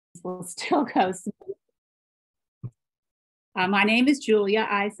will still go. My name is Julia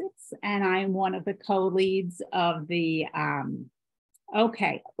Isaacs, and I'm one of the co-leads of the,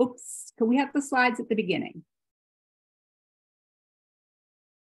 okay, oops, can we have the slides at the beginning?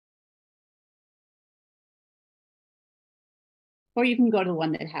 Or you can go to the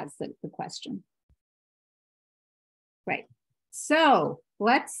one that has the question. Great. So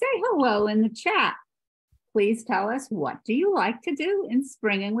let's say hello in the chat. Please tell us, what do you like to do in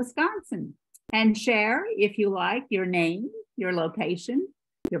spring in Wisconsin? And share, if you like, your name, your location,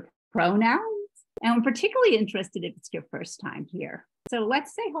 your pronouns. And I'm particularly interested if it's your first time here. So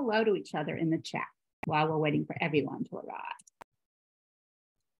let's say hello to each other in the chat while we're waiting for everyone to arrive.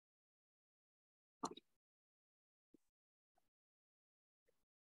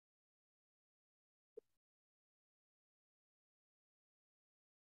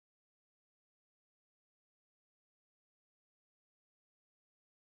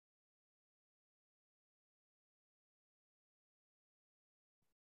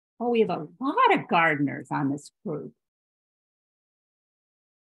 Oh, we have a lot of gardeners on this group.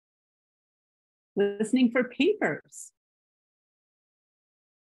 Listening for peepers.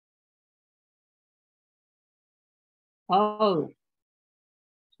 Oh,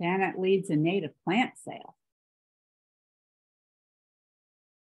 Janet leads a native plant sale.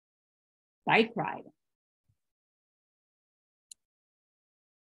 Bike riding.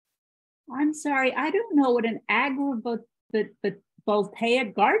 I'm sorry, I don't know what an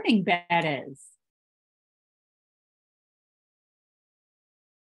agrivoltaic gardening bed is.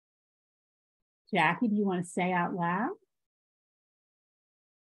 Jackie, do you want to say out loud?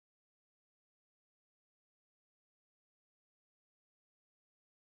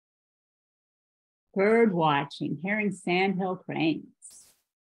 Bird watching, hearing sandhill cranes.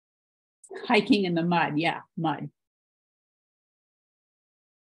 Hiking in the mud, yeah, mud.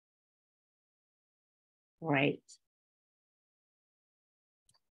 Great.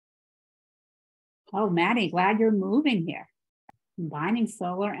 Oh, Maddie, glad you're moving here. Combining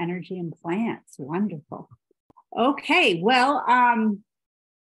solar energy and plants, wonderful. Okay, well,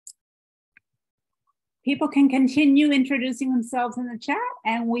 people can continue introducing themselves in the chat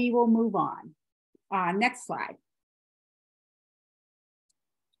and we will move on. Next slide.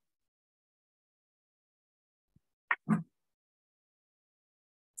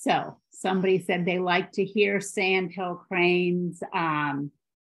 So somebody said they like to hear sandhill cranes.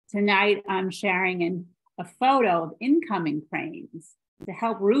 Tonight I'm sharing a photo of incoming cranes to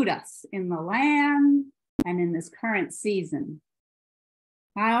help root us in the land and in this current season.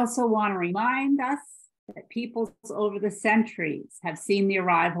 I also want to remind us that peoples over the centuries have seen the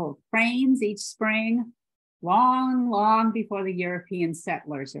arrival of cranes each spring, long, long before the European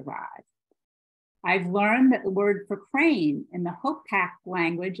settlers arrived. I've learned that the word for crane in the Hopak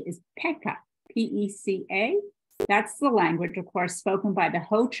language is peka, P-E-C-A. That's the language, of course, spoken by the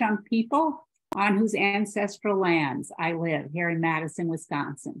Ho-Chunk people on whose ancestral lands I live here in Madison,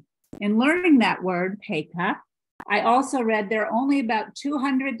 Wisconsin. In learning that word, peka, I also read there are only about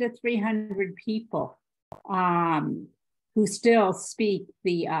 200 to 300 people who still speak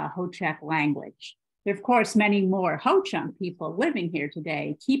the Ho-Chunk language. There are, of course, many more Ho-Chunk people living here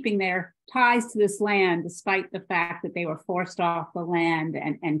today, keeping their ties to this land despite the fact that they were forced off the land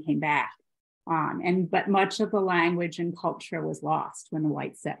and came back. But much of the language and culture was lost when the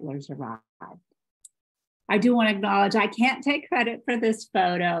white settlers arrived. I do want to acknowledge I can't take credit for this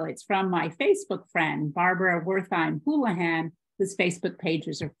photo. It's from my Facebook friend, Barbara Wertheim Houlihan, whose Facebook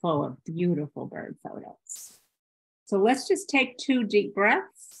pages are full of beautiful bird photos. So let's just take 2 deep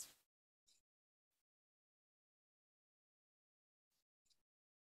breaths.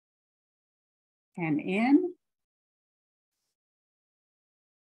 And in.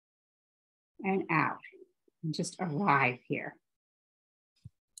 And out. And just arrive here.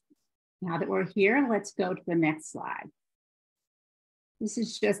 Now that we're here, let's go to the next slide. This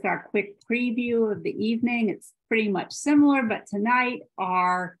is just our quick preview of the evening. It's pretty much similar, but tonight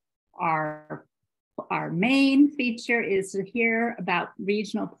our main feature is to hear about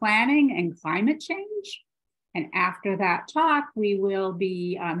regional planning and climate change. And after that talk, we will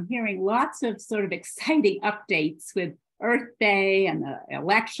be hearing lots of sort of exciting updates with Earth Day and the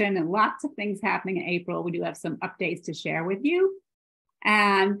election and lots of things happening in April. We do have some updates to share with you.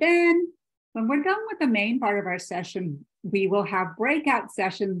 And then when we're done with the main part of our session, we will have breakout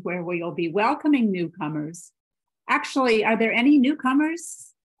sessions where we'll be welcoming newcomers. Actually, are there any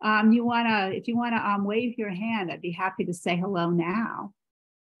newcomers? If you wanna wave your hand, I'd be happy to say hello now.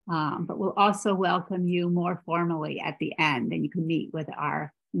 But we'll also welcome you more formally at the end, and you can meet with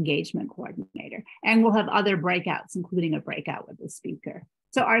our engagement coordinator. And we'll have other breakouts, including a breakout with the speaker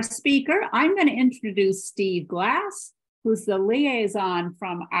So our speaker, I'm going to introduce Steve Glass, who's the liaison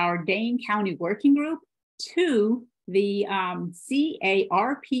from our Dane County Working Group to the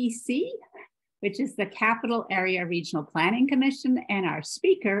CARPC, which is the Capital Area Regional Planning Commission. And our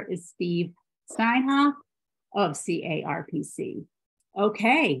speaker is Steve Steinhoff of CARPC.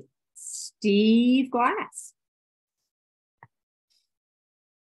 Okay, Steve Glass.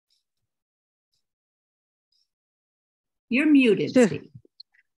 You're muted, Steve.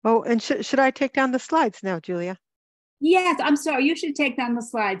 Oh, and should I take down the slides now, Julia? Yes, I'm sorry. You should take down the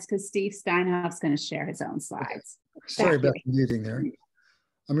slides because Steve Steinhoff's going to share his own slides. Sorry about the muting there.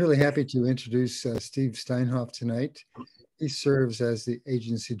 I'm really happy to introduce Steve Steinhoff tonight. He serves as the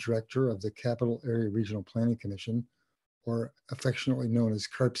agency director of the Capital Area Regional Planning Commission, or affectionately known as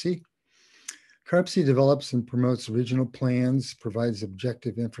CARPC. CARPC develops and promotes regional plans, provides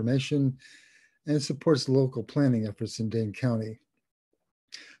objective information, and supports local planning efforts in Dane County.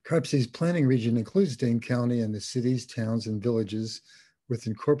 CARPC's planning region includes Dane County and the cities, towns, and villages with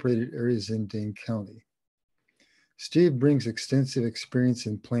incorporated areas in Dane County. Steve brings extensive experience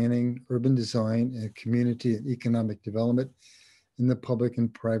in planning, urban design, and community and economic development in the public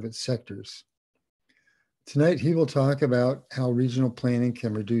and private sectors. Tonight, he will talk about how regional planning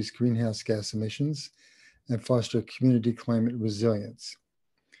can reduce greenhouse gas emissions and foster community climate resilience.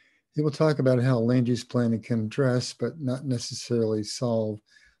 He will talk about how land use planning can address, but not necessarily solve,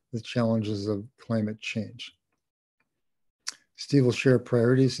 the challenges of climate change. Steve will share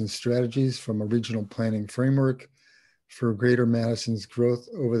priorities and strategies from a regional planning framework for Greater Madison's growth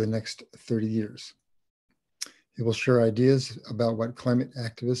over the next 30 years. He will share ideas about what climate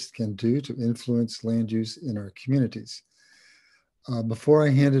activists can do to influence land use in our communities. Before I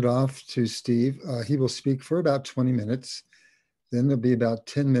hand it off to Steve, he will speak for about 20 minutes. Then there'll be about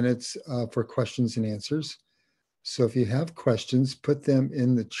 10 minutes for questions and answers. So if you have questions, put them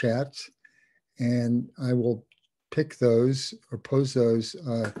in the chat and I will pick those or pose those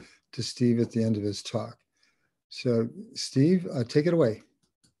to Steve at the end of his talk. So Steve, take it away.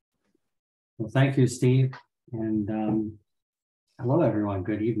 Well, thank you, Steve. And hello, everyone.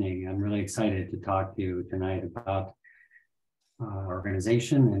 Good evening. I'm really excited to talk to you tonight about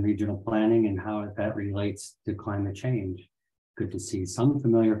organization and regional planning and how that relates to climate change. Good to see some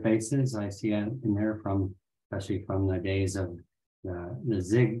familiar faces. I see in there especially from the days of the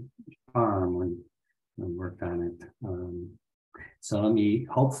Zig farm when we worked on it. So let me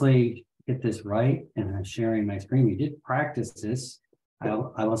hopefully get this right. And I'm sharing my screen. We did practice this.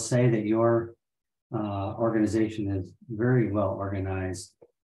 I will say that your organization is very well organized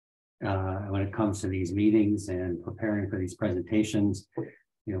when it comes to these meetings and preparing for these presentations.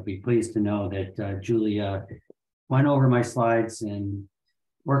 You'll be pleased to know that Julia went over my slides and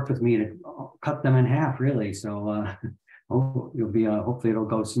worked with me to cut them in half, really. So you'll be hopefully it'll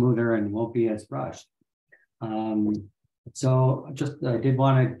go smoother and won't be as rushed. So just I did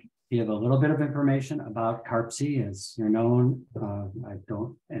want to give a little bit of information about CARPC. As you're known, I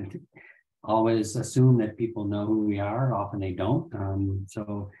don't always assume that people know who we are. Often they don't.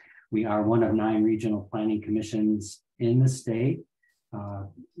 So we are one of 9 regional planning commissions in the state.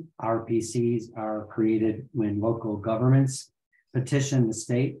 RPCs are created when local governments petition the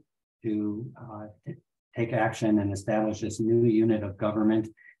state to take action and establish this new unit of government,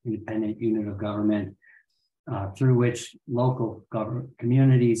 independent unit of government, through which local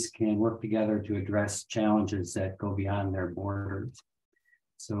communities can work together to address challenges that go beyond their borders.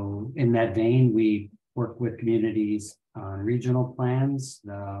 So in that vein, we work with communities on regional plans,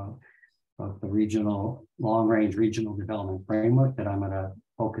 both the regional long-range regional development framework that I'm going to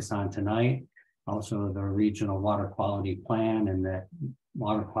focus on tonight, also the regional water quality plan and the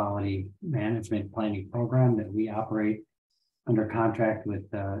water quality management planning program that we operate under contract with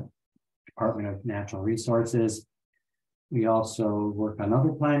the Department of Natural Resources. We also work on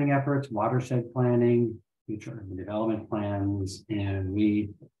other planning efforts, watershed planning, future urban development plans, and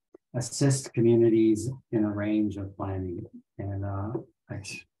we assist communities in a range of planning. And I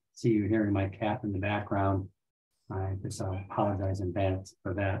see you hearing my cat in the background. I just apologize in advance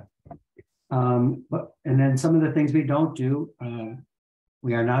for that. And then some of the things we don't do,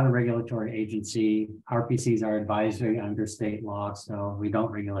 we are not a regulatory agency. RPCs are advisory under state law, so we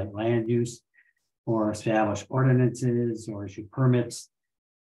don't regulate land use or establish ordinances or issue permits.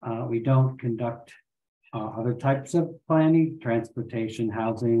 We don't conduct other types of planning, transportation,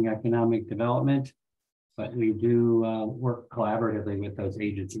 housing, economic development, but we do work collaboratively with those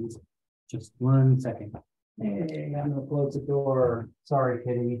agencies. Just 1 second. Hey, I'm gonna close the door. Sorry,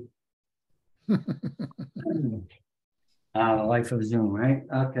 Kitty. The life of Zoom, right?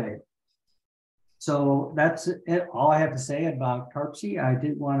 Okay. So that's it, all I have to say about CARPC. I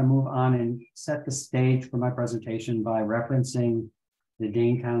did want to move on and set the stage for my presentation by referencing the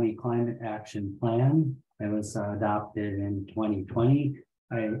Dane County Climate Action Plan that was adopted in 2020.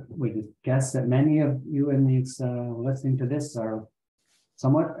 I would guess that many of you in these listening to this are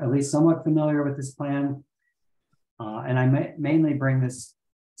somewhat, at least somewhat familiar with this plan. And I mainly bring this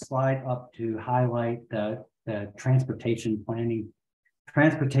slide up to highlight the transportation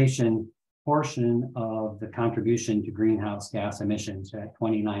portion of the contribution to greenhouse gas emissions at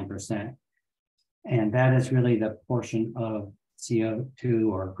 29%. And that is really the portion of CO2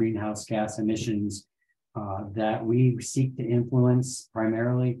 or greenhouse gas emissions that we seek to influence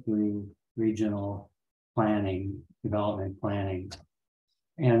primarily through regional planning, development planning.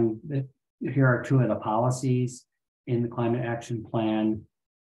 And here are two of the policies in the Climate Action Plan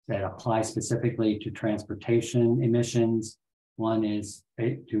that apply specifically to transportation emissions. One is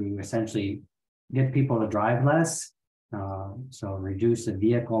to essentially get people to drive less, so reduce the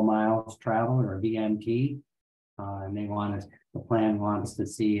vehicle miles traveled or VMT, and the plan wants to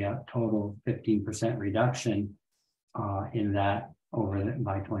see a total 15% reduction in that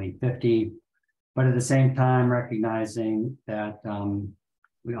by 2050. But at the same time, recognizing that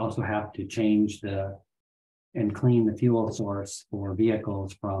we also have to change and clean the fuel source for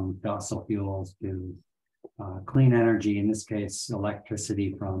vehicles from fossil fuels to clean energy, in this case,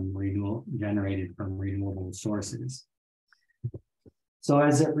 electricity generated from renewable sources. So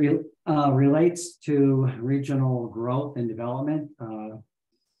as it relates to regional growth and development,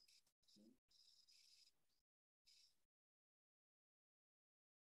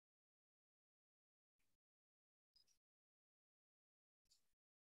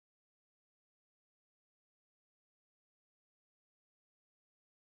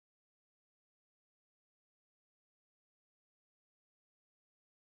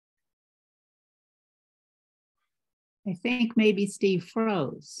 I think maybe Steve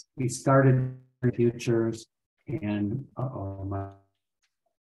froze. we started futures and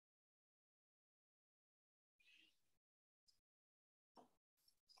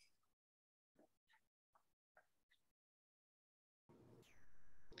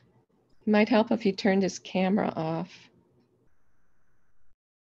It might help if you turned his camera off.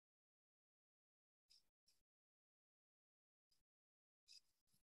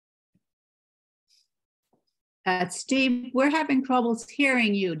 Steve, we're having troubles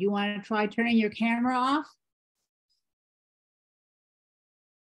hearing you. Do you want to try turning your camera off?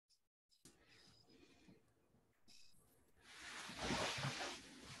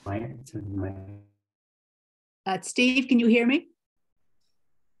 Steve, can you hear me?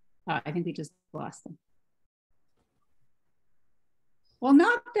 I think we just lost them. Well,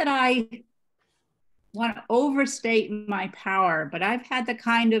 not that I want to overstate my power, but I've had the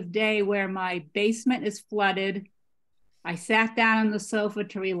kind of day where my basement is flooded. I sat down on the sofa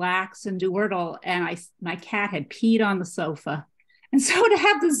to relax and do Wordle, and my cat had peed on the sofa. And so to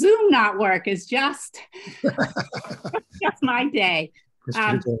have the Zoom not work is just my day.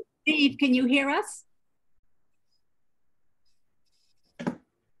 Steve, can you hear us?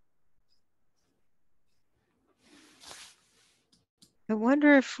 I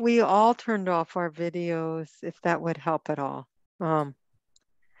wonder if we all turned off our videos, if that would help at all. When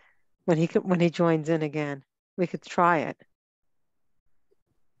he joins in again, we could try it.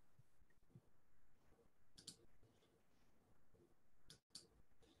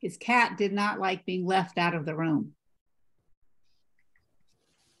 His cat did not like being left out of the room.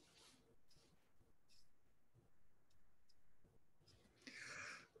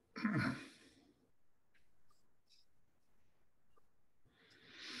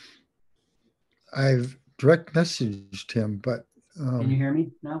 I've direct messaged him, but can you hear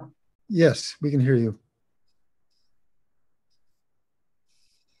me now? Yes, we can hear you.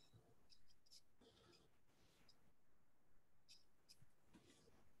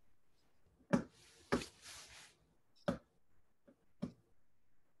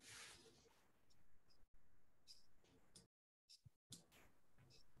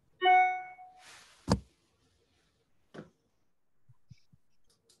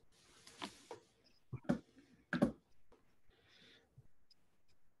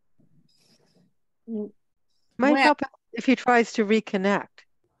 Might help if he tries to reconnect.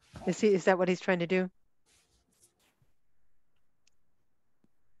 Is that what he's trying to do?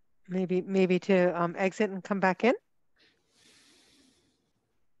 Maybe to exit and come back in?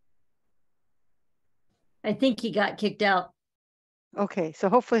 I think he got kicked out. Okay, so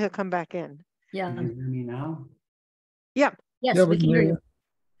hopefully he'll come back in. Yeah. Can you hear me now? Yep. Yes, Yeah, we can hear you.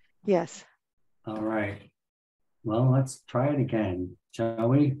 Yes. All right. Well, let's try it again, shall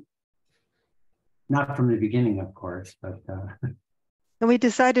we? Not from the beginning, of course, but And we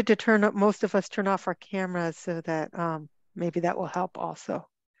decided to most of us turn off our cameras so that maybe that will help also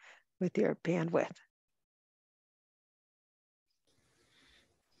with your bandwidth.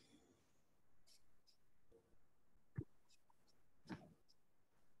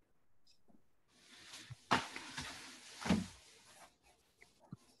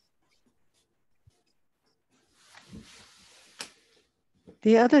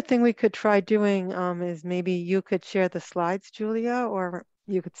 The other thing we could try doing is maybe you could share the slides, Julia, or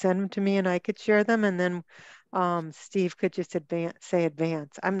you could send them to me and I could share them, and then Steve could just say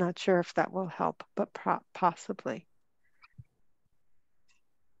advance. I'm not sure if that will help, but possibly.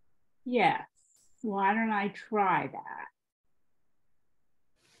 Yes. Why don't I try that?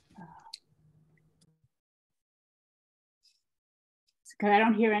 Because I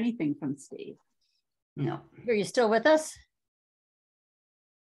don't hear anything from Steve. No. Are you still with us?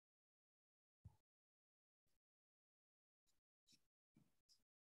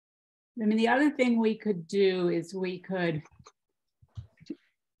 I mean, the other thing we could do is we could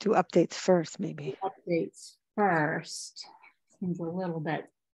do updates first, maybe. Updates first. Seems a little bit.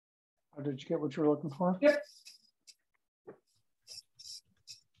 Oh, did you get what you were looking for? Yep.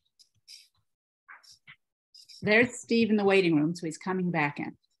 There's Steve in the waiting room, so he's coming back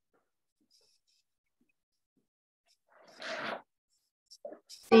in.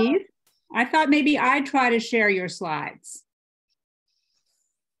 Steve, I thought maybe I'd try to share your slides.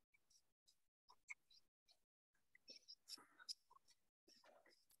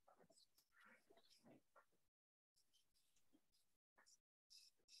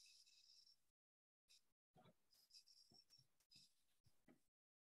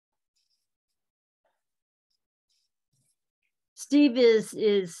 Steve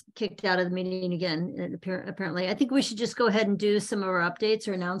is kicked out of the meeting again, apparently. I think we should just go ahead and do some of our updates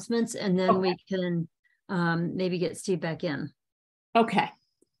or announcements, and then we can maybe get Steve back in. Okay.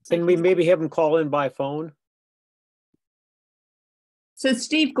 Can we maybe have him call in by phone? So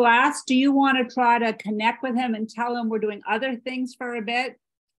Steve Glass, do you want to try to connect with him and tell him we're doing other things for a bit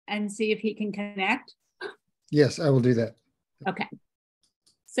and see if he can connect? Yes, I will do that. Okay.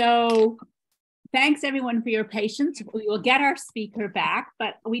 So thanks everyone for your patience. We will get our speaker back,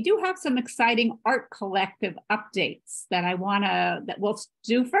 but we do have some exciting art collective updates that that we'll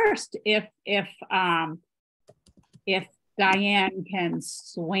do first if Diane can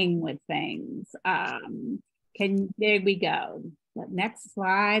swing with things. There we go. The next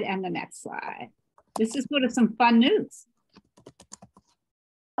slide and the next slide. This is sort of some fun news.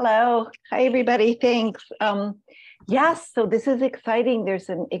 Hello. Hi, everybody. Thanks. Yes, so this is exciting. There's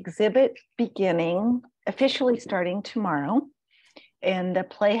an exhibit officially starting tomorrow in the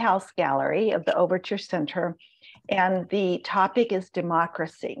Playhouse Gallery of the Overture Center, and the topic is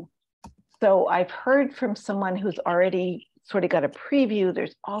democracy. So I've heard from someone who's already sort of got a preview.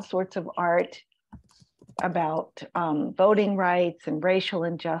 There's all sorts of art about voting rights and racial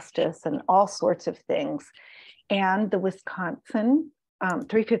injustice and all sorts of things. And the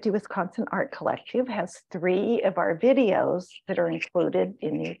 350 Wisconsin Art Collective has 3 of our videos that are included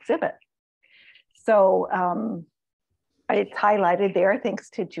in the exhibit. So it's highlighted there,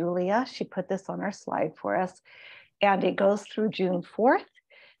 thanks to Julia. She put this on our slide for us, and it goes through June 4th.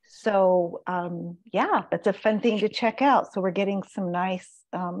 So yeah, that's a fun thing to check out. So we're getting some nice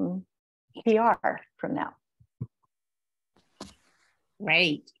PR from that.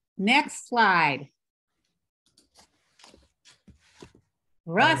 Great. Next slide.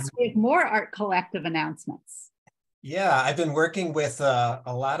 Russ, with more art collective announcements. Yeah, I've been working with a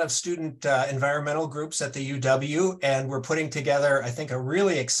lot of student environmental groups at the UW, and we're putting together, I think, a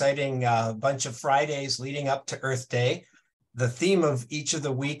really exciting bunch of Fridays leading up to Earth Day. The theme of each of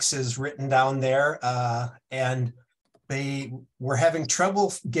the weeks is written down there, and they were having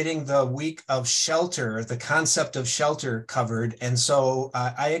trouble getting the week of shelter, the concept of shelter covered. And so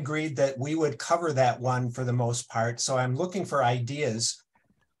I agreed that we would cover that one for the most part. So I'm looking for ideas.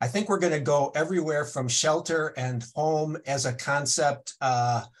 I think we're going to go everywhere from shelter and home as a concept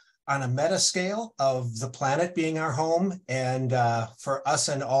on a meta scale of the planet being our home, and for us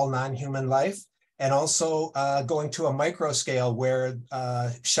and all non-human life, and also going to a micro scale where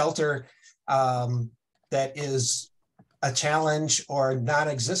shelter that is a challenge or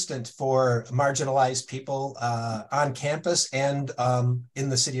non-existent for marginalized people on campus and in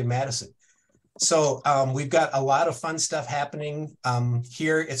the city of Madison. So we've got a lot of fun stuff happening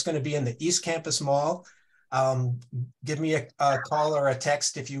here. It's going to be in the East Campus Mall. Give me a call or a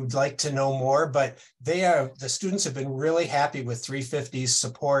text if you'd like to know more, but the students have been really happy with 350's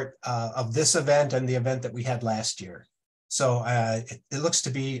support of this event and the event that we had last year. So it looks to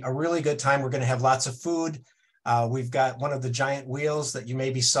be a really good time. We're going to have lots of food. We've got one of the giant wheels that you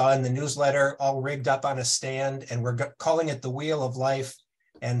maybe saw in the newsletter all rigged up on a stand, and we're calling it the Wheel of Life.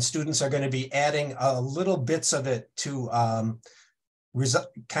 And students are going to be adding little bits of it to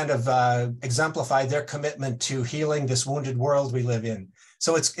exemplify their commitment to healing this wounded world we live in.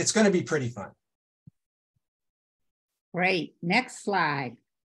 So it's going to be pretty fun. Great. Next slide.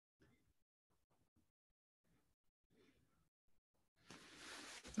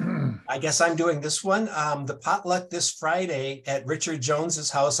 I guess I'm doing this one. The potluck this Friday at Richard Jones's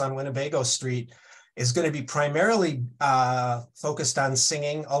house on Winnebago Street is going to be primarily focused on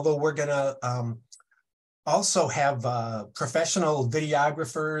singing, although we're going to also have professional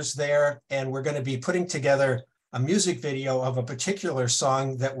videographers there, and we're going to be putting together a music video of a particular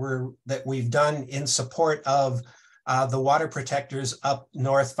song that we've done in support of the water protectors up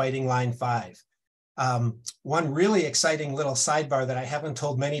north fighting Line 5. One really exciting little sidebar that I haven't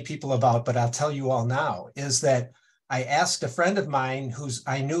told many people about, but I'll tell you all now, is that I asked a friend of mine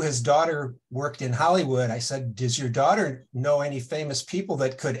I knew his daughter worked in Hollywood. I said, does your daughter know any famous people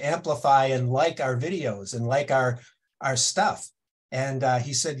that could amplify and like our videos and like our stuff? And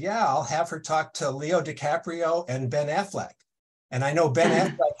he said, yeah, I'll have her talk to Leo DiCaprio and Ben Affleck. And I know Ben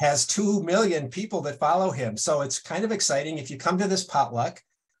Affleck has 2 million people that follow him. So it's kind of exciting. If you come to this potluck,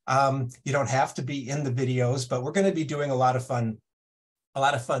 you don't have to be in the videos, but we're going to be doing a lot of fun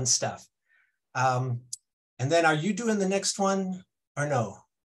stuff. And then are you doing the next one or no?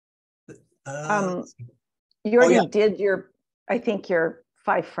 You already did I think your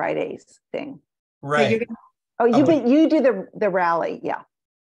 5 Fridays thing. Right. So you do the rally. Yeah.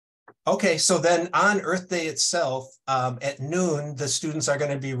 Okay. So then on Earth Day itself, at noon, the students are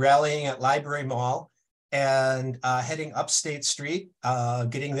going to be rallying at Library Mall and heading up State Street,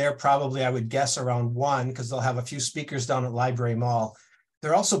 getting there probably, I would guess, around 1, because they'll have a few speakers down at Library Mall.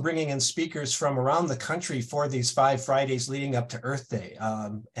 They're also bringing in speakers from around the country for these 5 Fridays leading up to Earth Day.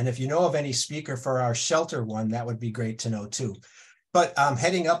 And if you know of any speaker for our shelter one, that would be great to know too. But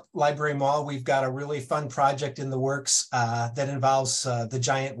heading up Library Mall, we've got a really fun project in the works that involves the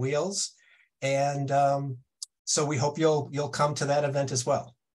giant wheels. And so we hope you'll come to that event as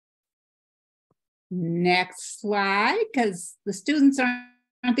well. Next slide, because the students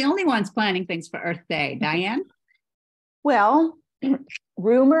aren't the only ones planning things for Earth Day. Diane? Well,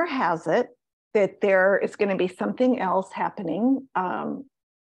 rumor has it that there is going to be something else happening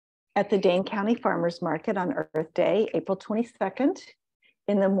at the Dane County Farmers Market on Earth Day, April 22nd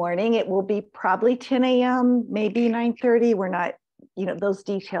in the morning. It will be probably 10 a.m., maybe 9:30. We're not, those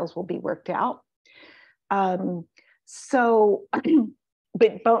details will be worked out.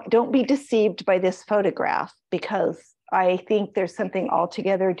 But don't be deceived by this photograph, because I think there's something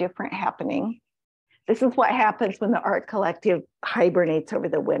altogether different happening. This is what happens when the art collective hibernates over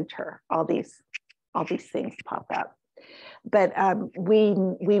the winter. All these things pop up. But we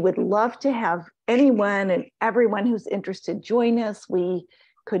would love to have anyone and everyone who's interested join us. We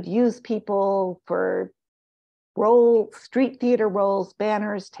could use people for street theater roles,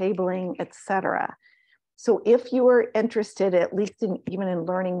 banners, tabling, etc. So if you are interested, at least even in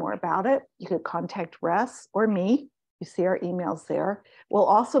learning more about it, you could contact Russ or me. You see our emails there. We'll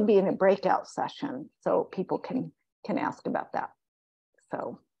also be in a breakout session, so people can ask about that.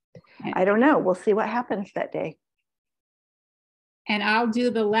 So I don't know. We'll see what happens that day. And I'll do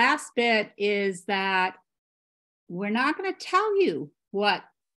the last bit, is that we're not going to tell you what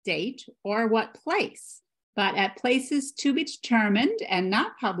date or what place, but at places to be determined and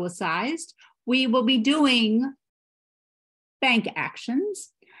not publicized, we will be doing bank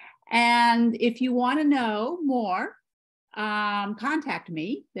actions. And if you want to know more, contact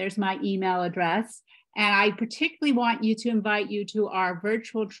me. There's my email address. And I particularly want to invite you to our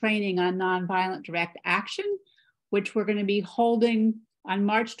virtual training on nonviolent direct action, which we're going to be holding on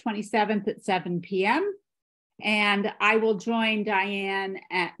March 27th at 7 p.m. And I will join Diane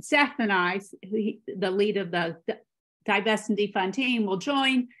and Seth, and I, the lead of the Divest and Defund team, will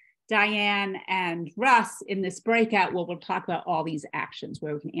join Diane and Russ in this breakout where we'll talk about all these actions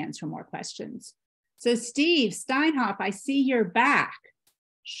where we can answer more questions. So Steve Steinhoff, I see you're back.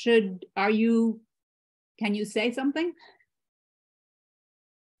 Can you say something?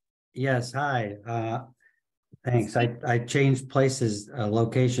 Yes, hi. Thanks. I changed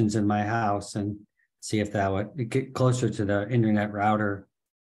locations in my house, and see if that would get closer to the internet router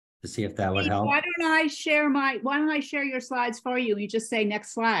to see if that would help. Why don't I share your slides for you? You just say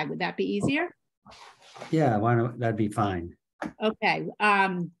next slide. Would that be easier? Yeah, that'd be fine. Okay.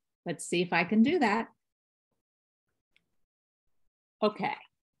 Let's see if I can do that. Okay.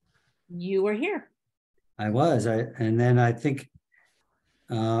 You are here. And then I think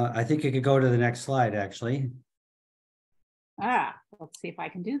you could go to the next slide, actually. Let's see if I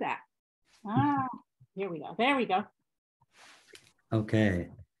can do that. Here we go. There we go. Okay.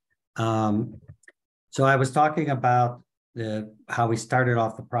 So I was talking about how we started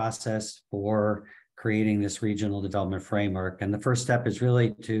off the process for creating this regional development framework. And the first step is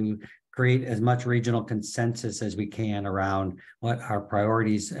really to create as much regional consensus as we can around what our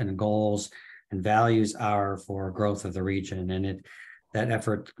priorities and goals and values are for growth of the region. And that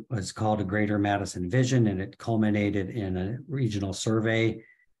effort was called a Greater Madison Vision, and it culminated in a regional survey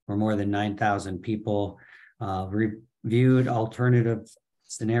where more than 9,000 people reviewed alternative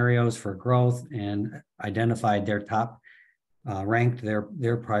scenarios for growth and identified their top, ranked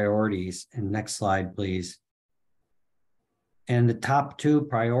their priorities. And next slide, please. And the top 2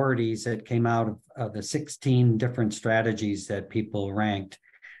 priorities that came out of the 16 different strategies that people ranked,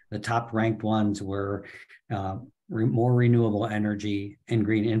 the top ranked ones were more renewable energy and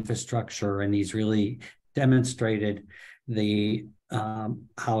green infrastructure. And these really demonstrated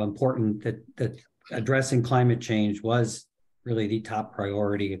how important that addressing climate change was really the top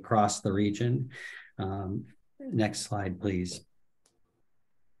priority across the region. Next slide, please.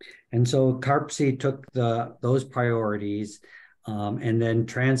 And so CARPC took those priorities and then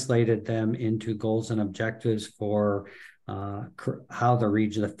translated them into goals and objectives for how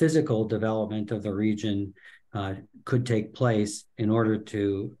the physical development of the region could take place in order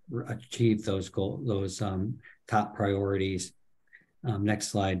to achieve those top priorities. Next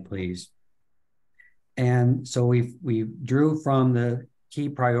slide, please. And so we drew from the key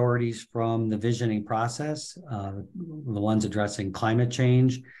priorities from the visioning process, the ones addressing climate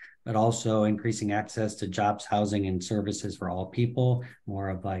change, but also increasing access to jobs, housing, and services for all people, more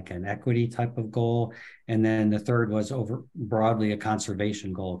of like an equity type of goal. And then the third was broadly a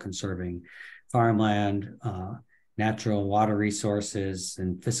conservation goal, conserving farmland, natural water resources,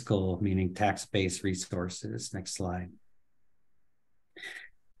 and fiscal, meaning tax-based resources. Next slide.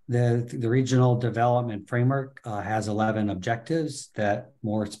 The regional development framework has 11 objectives that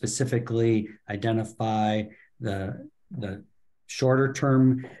more specifically identify the shorter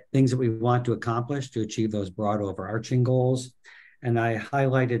term things that we want to accomplish to achieve those broad overarching goals. And I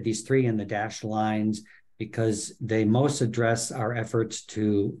highlighted these 3 in the dashed lines because they most address our efforts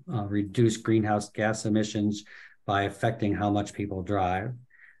to reduce greenhouse gas emissions by affecting how much people drive.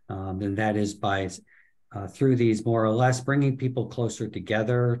 And that is by through these more or less bringing people closer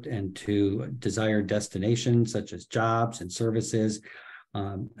together and to desired destinations such as jobs and services,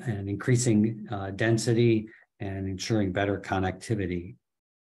 and increasing density and ensuring better connectivity.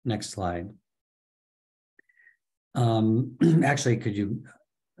 Next slide. Actually, could you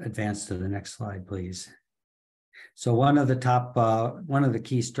advance to the next slide, please? So one of the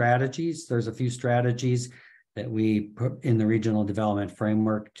key strategies, there's a few strategies that we put in the regional development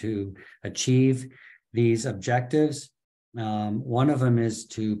framework to achieve these objectives. One of them is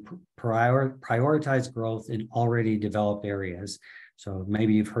to prioritize growth in already developed areas. So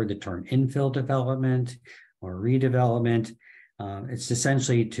maybe you've heard the term infill development or redevelopment. It's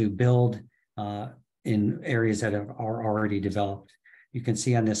essentially to build in areas that are already developed. You can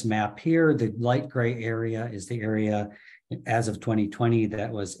see on this map here, the light gray area is the area as of 2020 that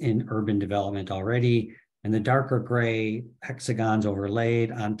was in urban development already. And the darker gray hexagons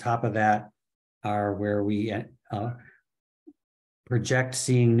overlaid on top of that are where we project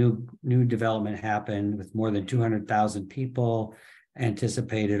seeing new development happen with more than 200,000 people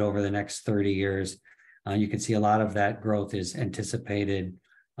anticipated over the next 30 years. You can see a lot of that growth is anticipated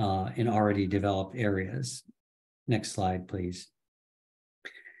in already developed areas. Next slide, please.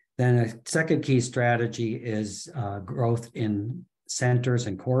 Then a second key strategy is growth in centers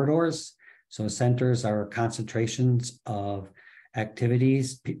and corridors. So centers are concentrations of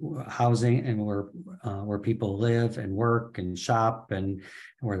activities, housing, and where people live and work and shop, and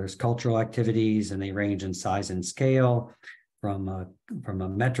where there's cultural activities, and they range in size and scale from a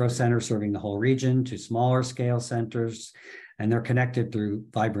metro center serving the whole region to smaller scale centers, and they're connected through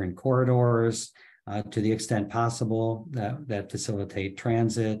vibrant corridors to the extent possible that facilitate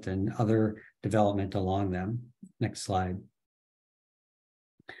transit and other development along them. Next slide.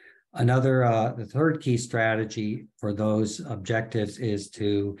 The third key strategy for those objectives is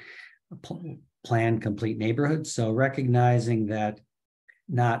to plan complete neighborhoods. So recognizing that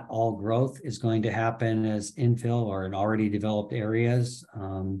not all growth is going to happen as infill or in already developed areas,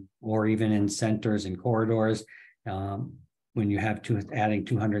 or even in centers and corridors. When you have adding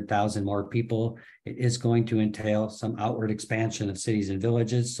 200,000 more people, it is going to entail some outward expansion of cities and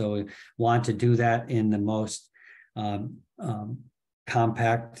villages. So we want to do that in the most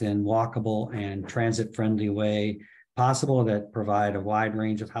compact and walkable and transit-friendly way possible that provide a wide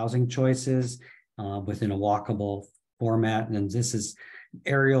range of housing choices within a walkable format. And this is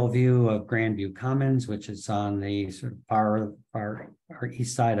aerial view of Grandview Commons, which is on the sort of far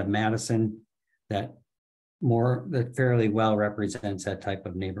east side of Madison, that fairly well represents that type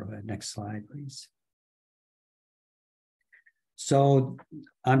of neighborhood. Next slide, please. So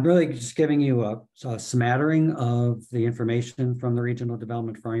I'm really just giving you a smattering of the information from the Regional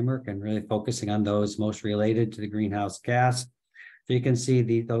Development Framework and really focusing on those most related to the greenhouse gas. So you can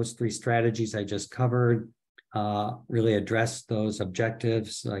see those three strategies I just covered really address those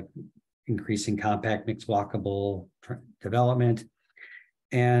objectives, like increasing compact, mixed, walkable development.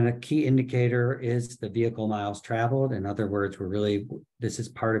 And a key indicator is the vehicle miles traveled. In other words, this is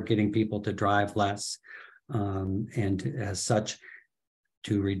part of getting people to drive less. And as such,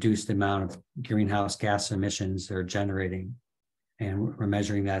 to reduce the amount of greenhouse gas emissions they're generating. And we're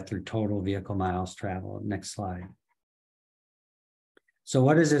measuring that through total vehicle miles traveled. Next slide. So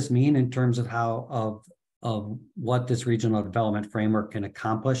what does this mean in terms of of what this regional development framework can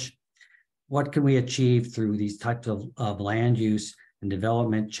accomplish? What can we achieve through these types of land use and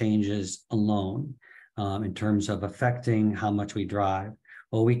development changes alone in terms of affecting how much we drive?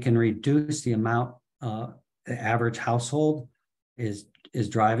 Well, we can reduce the amount the average household is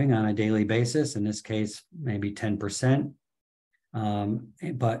driving on a daily basis, in this case, maybe 10%.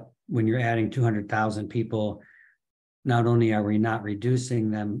 But when you're adding 200,000 people, not only are we not reducing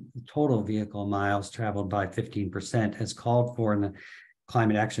them total vehicle miles traveled by 15% as called for in the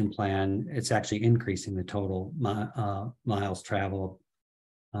Climate Action Plan, it's actually increasing the total miles traveled.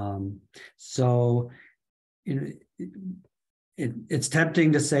 So it's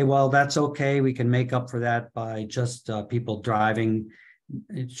tempting to say, well, that's okay. We can make up for that by just people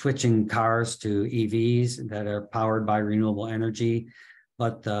switching cars to EVs that are powered by renewable energy.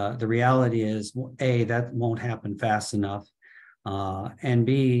 But the reality is, A, that won't happen fast enough. And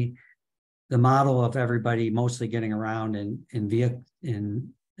B, the model of everybody mostly getting around in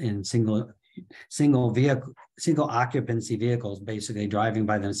single occupancy vehicles, basically driving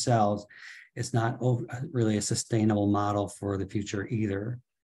by themselves, it's not really a sustainable model for the future either.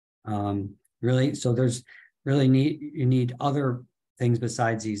 Really, so you need other things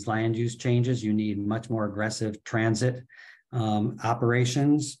besides these land use changes. You need much more aggressive transit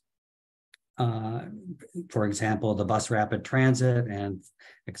operations. For example, the bus rapid transit and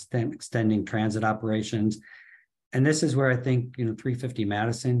extending transit operations. And this is where I think 350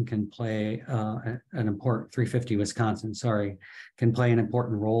 Madison can play an important 350 Wisconsin, can play an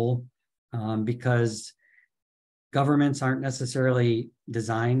important role. Because governments aren't necessarily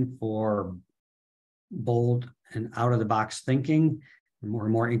designed for bold and out-of-the-box thinking,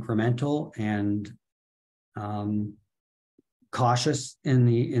 more incremental and cautious in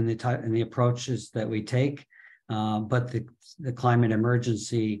the approaches that we take. But the climate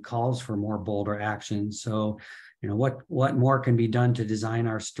emergency calls for more bolder action. So, what more can be done to design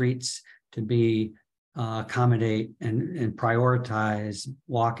our streets to be accommodate and prioritize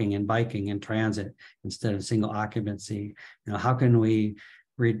walking and biking and transit instead of single occupancy? How can we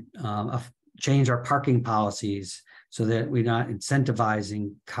change our parking policies so that we're not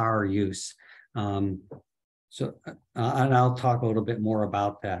incentivizing car use? And I'll talk a little bit more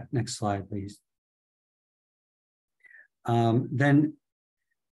about that. Next slide, please. Then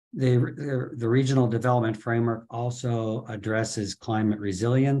the regional development framework also addresses climate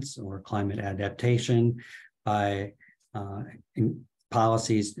resilience or climate adaptation by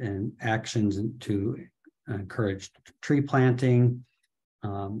policies and actions to encourage tree planting,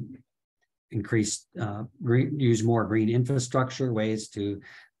 use more green infrastructure, ways to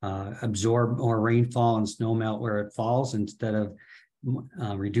absorb more rainfall and snow melt where it falls instead of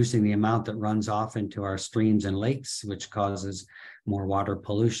reducing the amount that runs off into our streams and lakes, which causes more water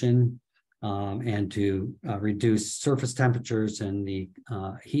pollution, and to reduce surface temperatures and the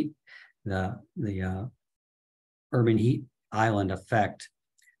urban heat island effect.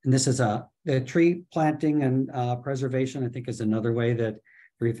 And this is the tree planting and preservation, I think, is another way that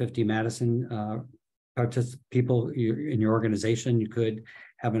 350 Madison people in your organization, you could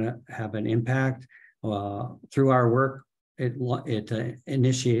have an impact. Through our work,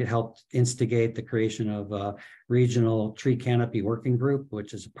 it helped instigate the creation of a regional tree canopy working group,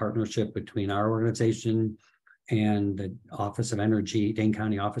 which is a partnership between our organization and the Office of Energy, Dane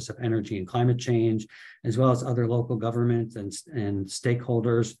County Office of Energy and Climate Change, as well as other local governments and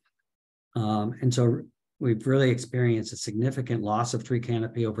stakeholders. And so we've really experienced a significant loss of tree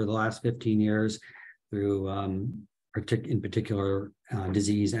canopy over the last 15 years through, in particular,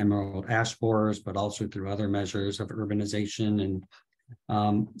 disease emerald ash borers, but also through other measures of urbanization and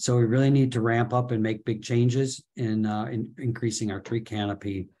So we really need to ramp up and make big changes in increasing our tree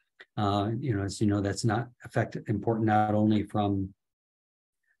canopy. As you know, that's not important not only from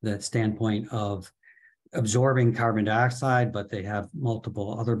the standpoint of absorbing carbon dioxide, but they have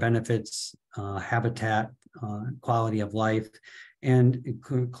multiple other benefits, habitat, quality of life, and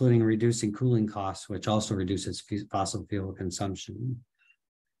including reducing cooling costs, which also reduces fossil fuel consumption.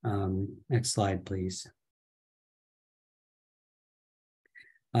 Next slide, please.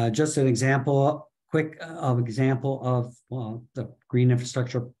 Just an example, quick example of the green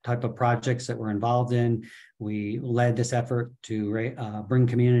infrastructure type of projects that we're involved in. We led this effort to bring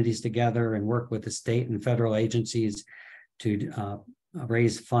communities together and work with the state and federal agencies to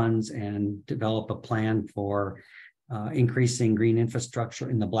raise funds and develop a plan for increasing green infrastructure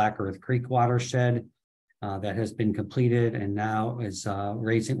in the Black Earth Creek watershed. That has been completed and now is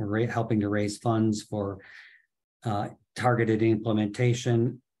we're helping to raise funds for targeted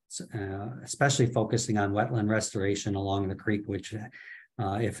implementation, especially focusing on wetland restoration along the creek, which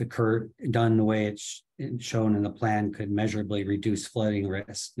if done the way it's shown in the plan, could measurably reduce flooding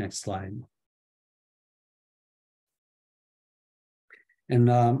risk. Next slide. And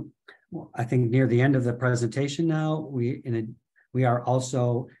I think near the end of the presentation now, we are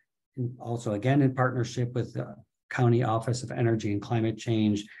also again in partnership with the County Office of Energy and Climate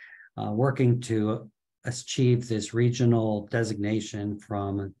Change, working to achieve this regional designation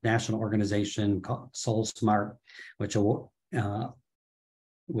from a national organization called Soul Smart, which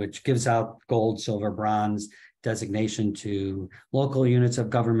gives out gold, silver, bronze designation to local units of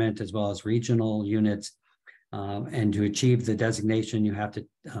government as well as regional units. And to achieve the designation, you have to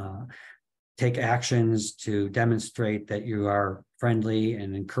take actions to demonstrate that you are friendly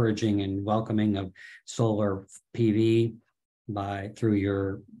and encouraging and welcoming of solar PV through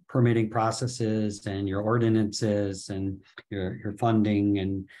your permitting processes and your ordinances and your funding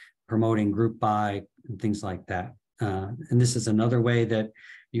and promoting group buy and things like that. And this is another way that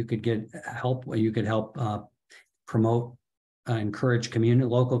you could get help. You could help promote, encourage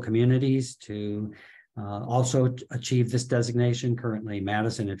local communities to also achieve this designation. Currently,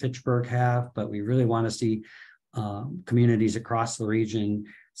 Madison and Fitchburg have, but we really want to see communities across the region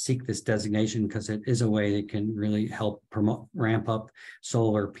seek this designation because it is a way that can really help ramp up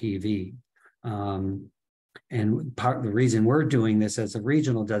solar PV. And part of the reason we're doing this as a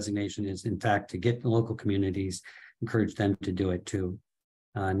regional designation is, in fact, to get the local communities, encourage them to do it too.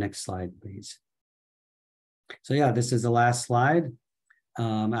 Next slide, please. So yeah, this is the last slide.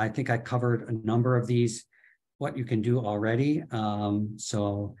 I think I covered a number of these, what you can do already.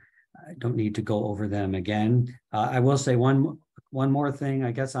 So I don't need to go over them again. I will say one more thing,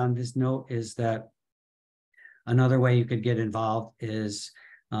 I guess, on this note is that another way you could get involved is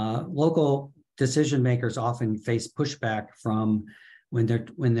local decision makers often face pushback from when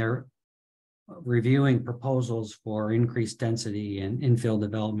they're reviewing proposals for increased density and infill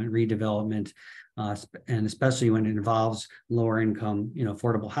development, redevelopment, and especially when it involves lower income,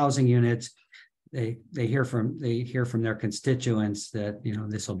 affordable housing units. They hear from their constituents that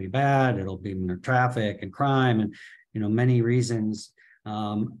this will be bad, it'll be more traffic and crime and many reasons.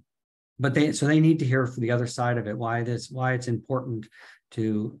 But they need to hear from the other side of it, why it's important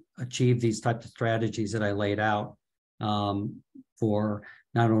to achieve these types of strategies that I laid out for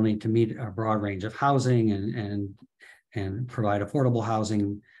not only to meet a broad range of housing and provide affordable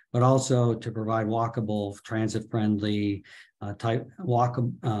housing, but also to provide walkable, transit-friendly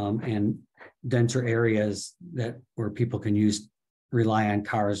and denser areas where people can rely on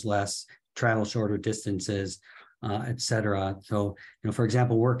cars less, travel shorter distances, et cetera. So, for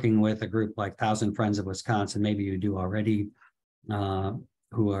example, working with a group like 1,000 Friends of Wisconsin, maybe you do already,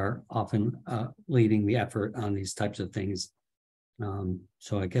 who are often leading the effort on these types of things.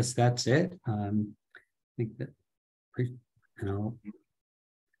 So I guess that's it. I think that,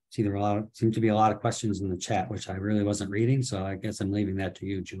 seem to be a lot of questions in the chat, which I really wasn't reading. So I guess I'm leaving that to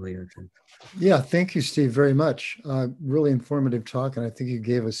you, Julia. Yeah, thank you, Steve, very much. Really informative talk. And I think you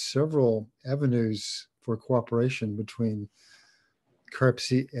gave us several avenues for cooperation between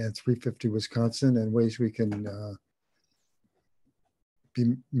CARPC and 350 Wisconsin and ways we can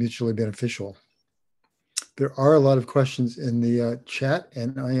be mutually beneficial. There are a lot of questions in the chat,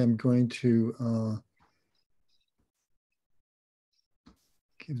 and I am going to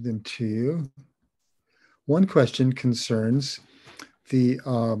give them to you. One question concerns the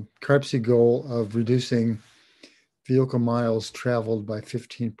CARPC goal of reducing vehicle miles traveled by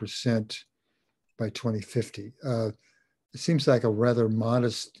 15% by 2050. It seems like a rather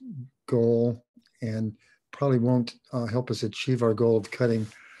modest goal and probably won't help us achieve our goal of cutting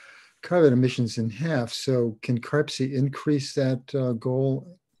carbon emissions in half. So can CARPC increase that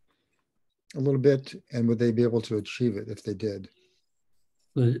goal a little bit? And would they be able to achieve it if they did?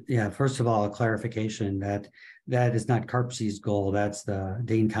 Well, yeah, first of all, a clarification that is not CARPC's goal. That's the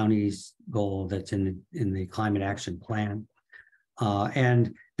Dane County's goal that's in the climate action plan.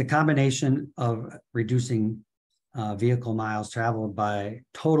 And the combination of reducing vehicle miles traveled by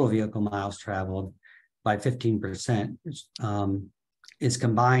total vehicle miles traveled by 15% is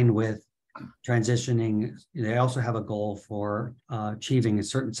combined with transitioning. They also have a goal for achieving a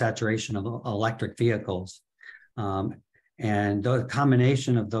certain saturation of electric vehicles. And the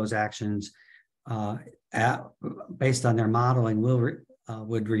combination of those actions based on their modeling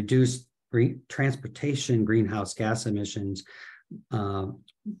would reduce transportation greenhouse gas emissions from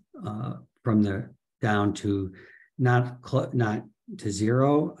the down to not to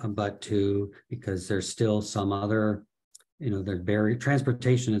zero, but to, because there's still some other,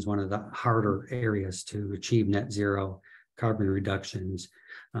 transportation is one of the harder areas to achieve net zero carbon reductions.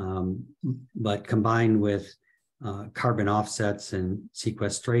 But combined with carbon offsets and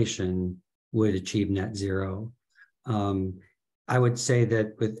sequestration would achieve net zero. I would say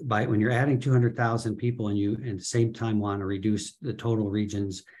that when you're adding 200,000 people and you at the same time want to reduce the total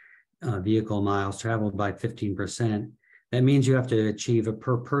region's vehicle miles traveled by 15%, that means you have to achieve a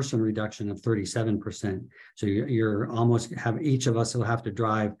per person reduction of 37%. So you're almost each of us will have to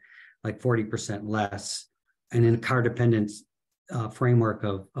drive like 40% less. And in a car dependent framework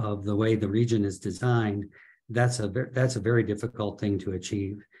of the way the region is designed, that's a very difficult thing to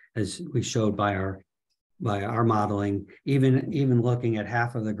achieve, as we showed by our modeling. Even looking at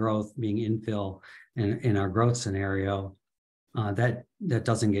half of the growth being infill in our growth scenario, that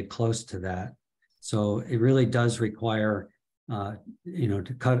doesn't get close to that. So it really does require,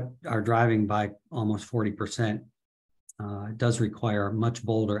 to cut our driving by almost 40%. It does require much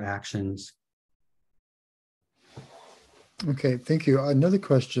bolder actions. Okay, thank you. Another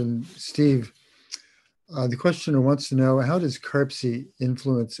question, Steve. The questioner wants to know, how does CARPC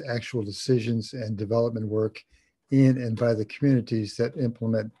influence actual decisions and development work in and by the communities that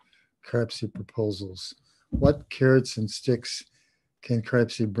implement CARPC proposals? What carrots and sticks can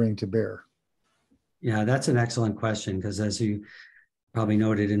CARPC bring to bear? Yeah, that's an excellent question, because as you probably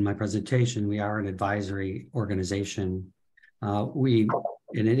noted in my presentation, we are an advisory organization.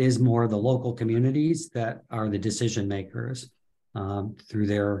 And it is more the local communities that are the decision makers through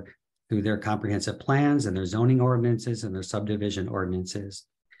their comprehensive plans and their zoning ordinances and their subdivision ordinances.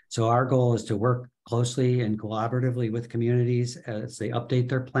 So our goal is to work closely and collaboratively with communities as they update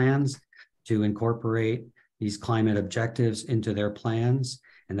their plans to incorporate these climate objectives into their plans.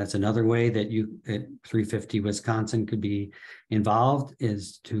 And that's another way that at 350 Wisconsin could be involved,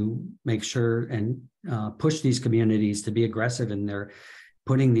 is to make sure and push these communities to be aggressive in their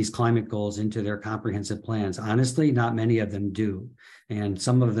putting these climate goals into their comprehensive plans. Honestly, not many of them do. And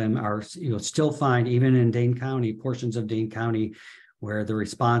some of them are, you'll still find, even in Dane County, portions of Dane County, where the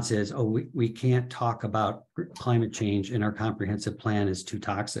response is, oh, we can't talk about climate change in our comprehensive plan, is too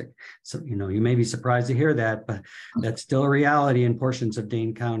toxic. So, you may be surprised to hear that, but that's still a reality in portions of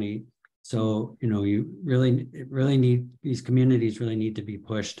Dane County. So, you really need, these communities really need to be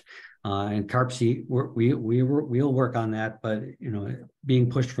pushed. And CARPC, we'll work on that, but being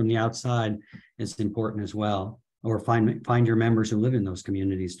pushed from the outside is important as well. Or find your members who live in those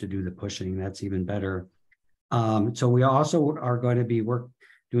communities to do the pushing. That's even better. So we also are going to be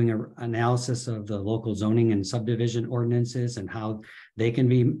doing an analysis of the local zoning and subdivision ordinances and how they can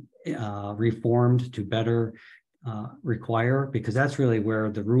be reformed to better require, because that's really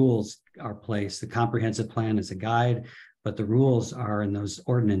where the rules are placed. The comprehensive plan is a guide, but the rules are in those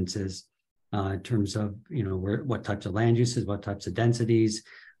ordinances in terms of, what types of land uses, what types of densities,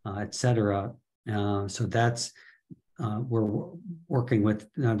 et cetera. So that's, we're working with,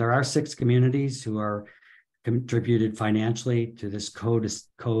 there are 6 communities who are contributed financially to this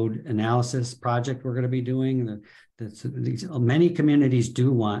code analysis project we're going to be doing. Many communities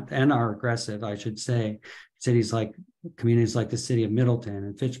do want and are aggressive, I should say. Communities like the city of Middleton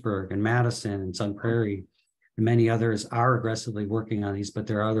and Fitchburg and Madison and Sun Prairie, and many others are aggressively working on these, but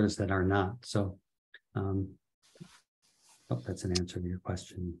there are others that are not. So hope that's an answer to your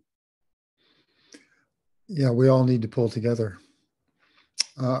question. Yeah, we all need to pull together.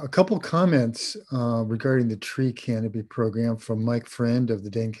 A couple comments regarding the tree canopy program from Mike Friend of the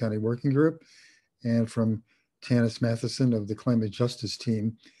Dane County Working Group and from Tanis Matheson of the Climate Justice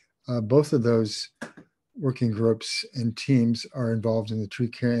Team. Both of those working groups and teams are involved in the Tree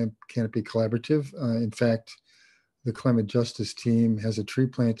Canopy Collaborative. In fact, the Climate Justice Team has a tree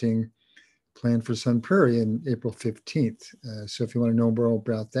planting planned for Sun Prairie in April 15th. So if you want to know more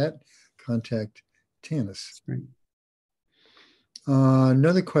about that, contact Tanis.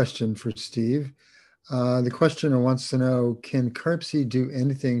 Another question for Steve. The questioner wants to know, can CARPC do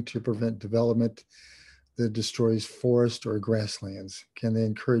anything to prevent development that destroys forest or grasslands? Can they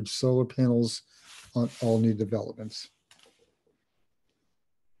encourage solar panels on all new developments?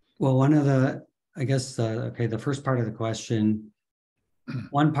 Well, one of the, I guess, the first part of the question,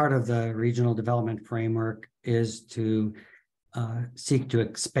 one part of the regional development framework is to seek to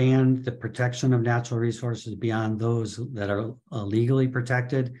expand the protection of natural resources beyond those that are legally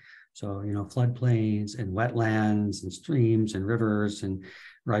protected. So, floodplains and wetlands and streams and rivers and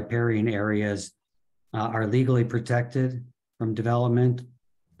riparian areas are legally protected from development.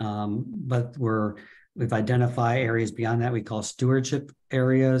 But we've identified areas beyond that we call stewardship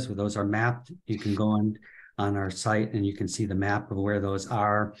areas, where those are mapped. You can go on our site and you can see the map of where those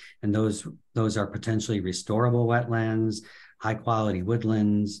are. And those are potentially restorable wetlands, high quality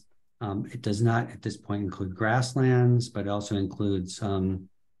woodlands. It does not at this point include grasslands, but it also includes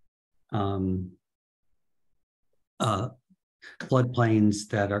floodplains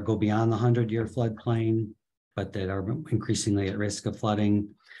that go beyond the 100-year floodplain, but that are increasingly at risk of flooding.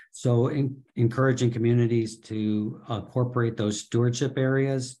 So encouraging communities to incorporate those stewardship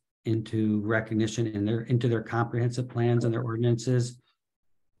areas into recognition into their comprehensive plans and their ordinances.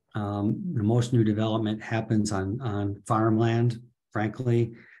 Most new development happens on farmland,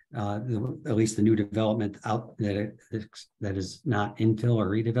 frankly. At least the new development out that is not infill or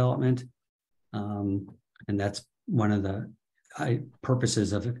redevelopment. And that's one of the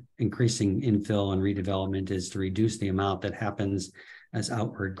purposes of increasing infill and redevelopment, is to reduce the amount that happens as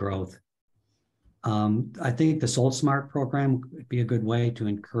outward growth. I think the Soul Smart program would be a good way to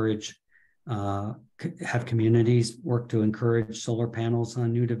encourage, have communities work to encourage solar panels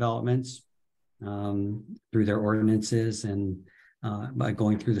on new developments through their ordinances, and by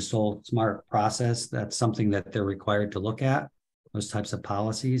going through the Soul Smart process. That's something that they're required to look at, those types of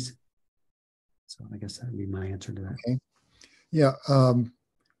policies. So I guess that would be my answer to that. Okay. Yeah,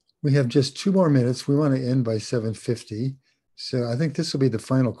 we have just 2 more minutes. We want to end by 7:50. So I think this will be the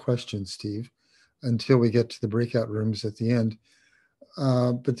final question, Steve, until we get to the breakout rooms at the end.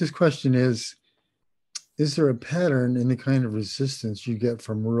 But this question is there a pattern in the kind of resistance you get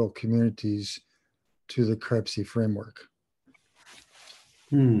from rural communities to the CARPC framework?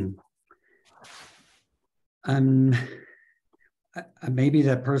 Maybe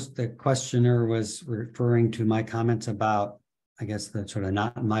the questioner was referring to my comments about, I guess, the sort of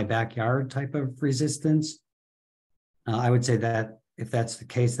not in my backyard type of resistance. I would say that if that's the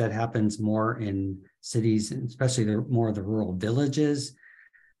case, that happens more in cities, and especially more of the rural villages.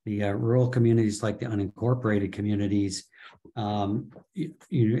 The rural communities, like the unincorporated communities,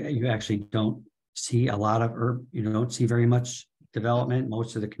 you actually don't see a lot of, or you don't see very much development.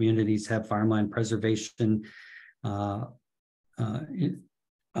 Most of the communities have farmland preservation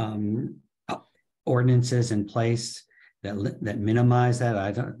ordinances in place that minimize that.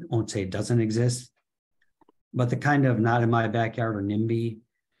 I won't say it doesn't exist, but the kind of not in my backyard or NIMBY,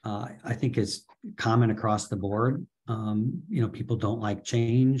 I think is common across the board. People don't like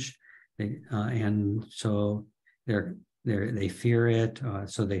change, and so they fear it,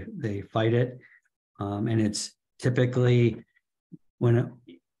 so they fight it, and it's typically when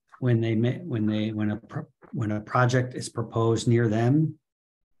a project is proposed near them,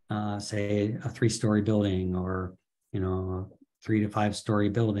 say a 3-story building or a 3 to 5 story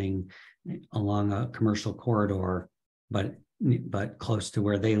building along a commercial corridor, but close to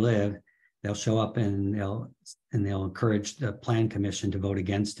where they live, they'll show up and they'll encourage the plan commission to vote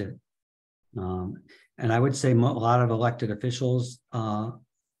against it. And I would say a lot of elected officials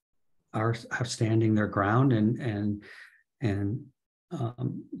are standing their ground and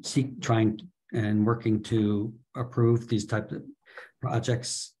trying and working to approve these types of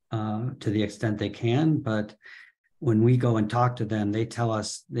projects to the extent they can. But when we go and talk to them, they tell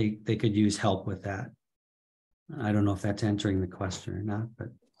us they could use help with that. I don't know if that's answering the question or not, but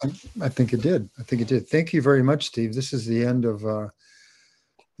I think it did. Thank you very much, Steve. This is the end of the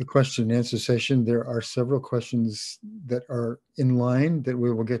question and answer session. There are several questions that are in line that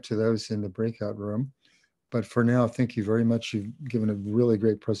we will get to those in the breakout room. But for now, thank you very much. You've given a really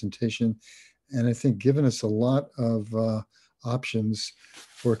great presentation, and I think given us a lot of options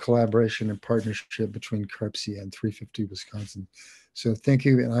for collaboration and partnership between CARPC and 350 Wisconsin. So thank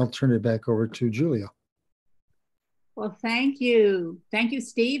you, and I'll turn it back over to Julia. Well, thank you. Thank you,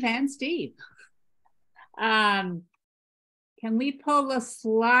 Steve and Steve. can we pull the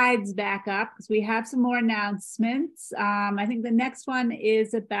slides back up? Because we have some more announcements. I think the next one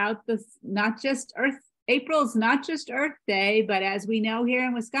is about April's not just Earth Day, but as we know here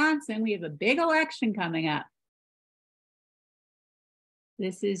in Wisconsin, we have a big election coming up.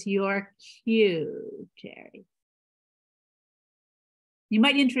 This is your cue, Jerry. You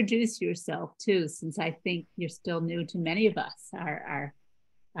might introduce yourself too, since I think you're still new to many of us.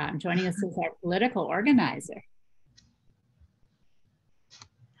 Joining us as our political organizer.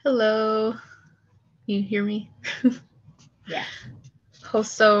 Hello, you hear me? Yeah.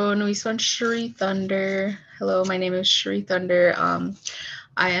 So Nuiswan Shri Thunder. Hello, my name is Shri Thunder.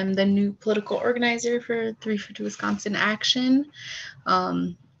 I am the new political organizer for 350 Wisconsin Action.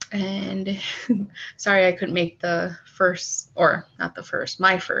 And sorry I couldn't make the first, or not the first,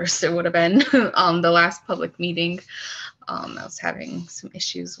 my first, it would have been the last public meeting. I was having some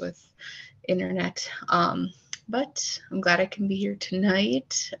issues with internet. But I'm glad I can be here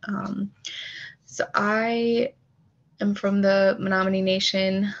tonight. So I am from the Menominee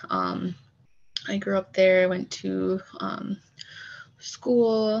Nation. I grew up there, I went to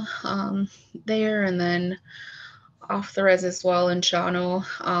school there, and then off the res as well in Shawano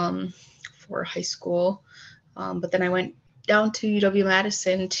for high school. But then I went down to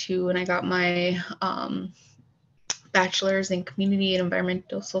UW-Madison and I got my bachelor's in community and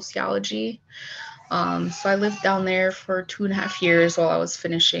environmental sociology. So I lived down there for 2.5 years while I was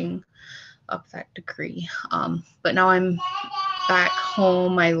finishing up that degree. But now I'm back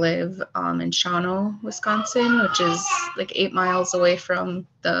home. I live in Shawano, Wisconsin, which is like 8 miles away from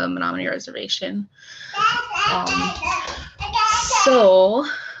the Menominee Reservation. So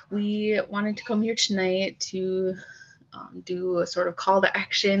we wanted to come here tonight to do a sort of call to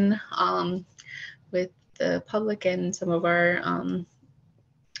action with the public and some of our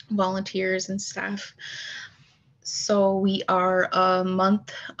volunteers and staff. So we are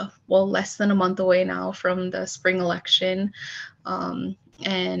less than a month away now from the spring election.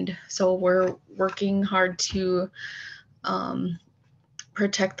 And so we're working hard to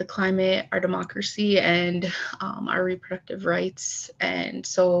protect the climate, our democracy, and our reproductive rights. And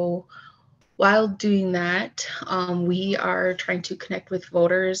so while doing that, we are trying to connect with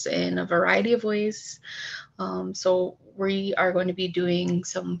voters in a variety of ways. So we are going to be doing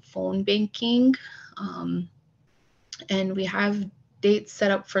some phone banking, and we have dates set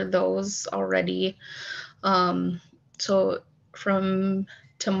up for those already. So from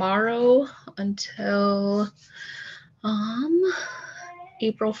tomorrow until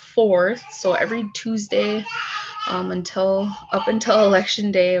April 4th, so every Tuesday up until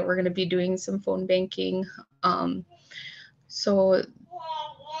election day, we're going to be doing some phone banking. So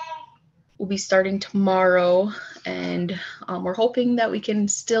we'll be starting tomorrow, and we're hoping that we can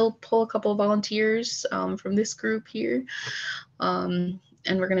still pull a couple of volunteers from this group here. And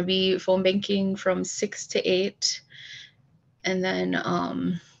we're going to be phone banking from 6 to 8. And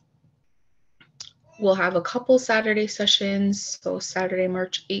then we'll have a couple Saturday sessions. So Saturday,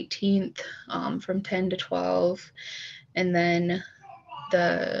 March 18th from 10 to 12. And then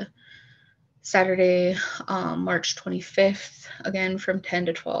the Saturday, March 25th, again from 10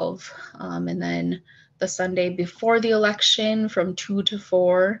 to 12. And then the Sunday before the election from 2 to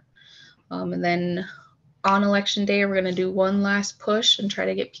 4. And then on election day, we're going to do one last push and try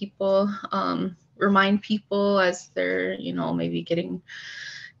to get people, remind people as they're, maybe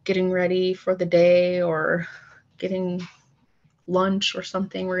getting ready for the day or getting lunch or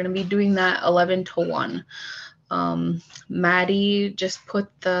something. We're going to be doing that 11 to 1. Maddie just put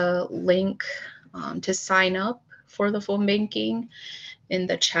the link to sign up for the phone banking in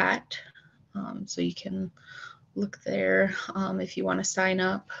the chat. So you can look there if you want to sign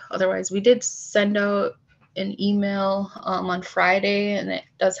up. Otherwise, we did send out an email on Friday, and it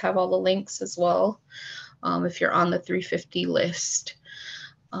does have all the links as well if you're on the 350 list.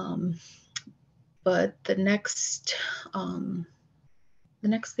 But the next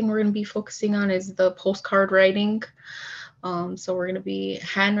thing we're going to be focusing on is the postcard writing. So we're going to be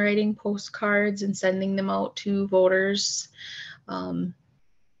handwriting postcards and sending them out to voters.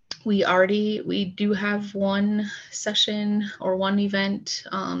 We do have one session or one event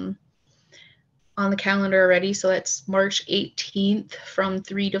on the calendar already. So that's March 18th from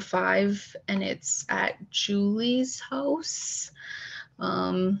 3 to 5, and it's at Julie's house.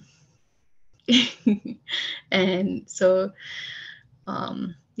 And so,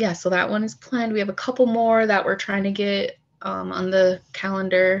 so that one is planned. We have a couple more that we're trying to get on the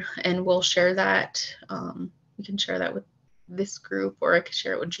calendar, and we'll share that. We can share that with this group, or I could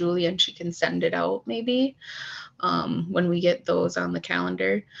share it with Julie and she can send it out maybe when we get those on the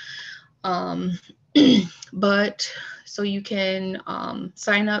calendar. But so you can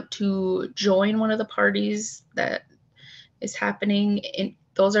sign up to join one of the parties that is happening.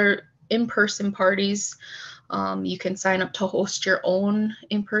 Those are in-person parties. You can sign up to host your own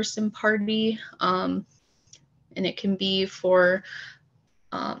in-person party, and it can be for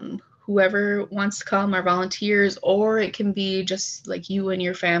whoever wants to come, or volunteers, or it can be just like you and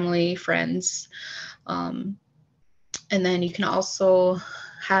your family, friends. And then you can also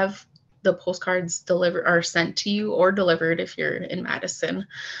have the postcards delivered or sent to you, or delivered if you're in Madison.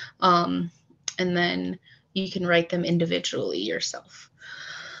 And then you can write them individually yourself.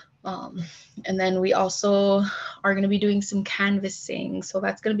 And then we also are going to be doing some canvassing. So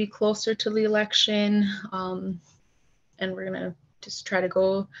that's going to be closer to the election. And we're going to just try to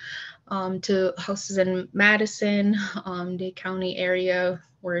go to houses in Madison, Dade County area.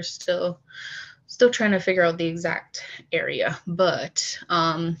 We're still trying to figure out the exact area, but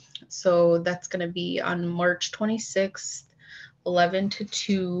so that's going to be on March 26th, 11 to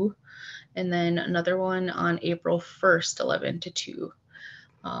 2, and then another one on April 1st, 11 to 2.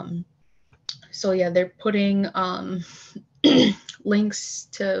 So yeah, they're putting links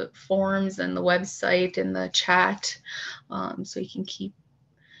to forms and the website in the chat, so you can keep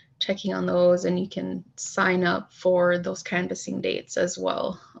checking on those, and you can sign up for those canvassing dates as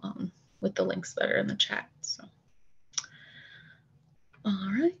well, with the links that are in the chat. So,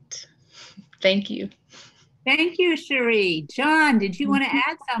 all right. Thank you. Thank you, Cherie. John, did you want to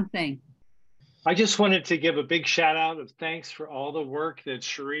add something? I just wanted to give a big shout out of thanks for all the work that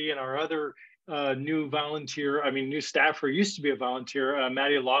Cherie and our other new staffer, used to be a volunteer,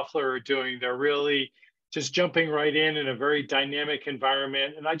 Maddie Loeffler, are doing. They're really just jumping right in a very dynamic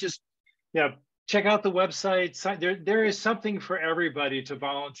environment. And I just, check out the website. There is something for everybody to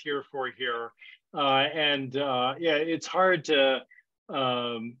volunteer for here. It's hard to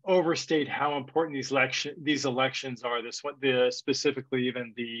overstate how important these elections are. Specifically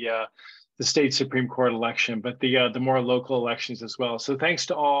even the state Supreme Court election, but the more local elections as well. So thanks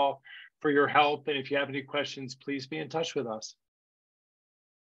to all for your help. And if you have any questions, please be in touch with us.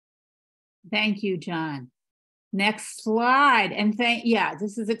 Thank you, John. Next slide. And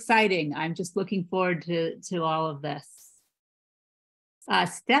this is exciting. I'm just looking forward to all of this.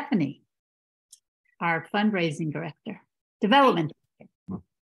 Stephanie, our fundraising director, development.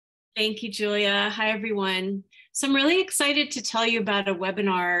 Thank you, Julia. Hi, everyone. So I'm really excited to tell you about a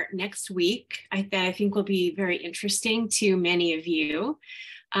webinar next week that I think will be very interesting to many of you.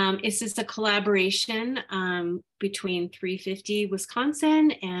 It's just a collaboration between 350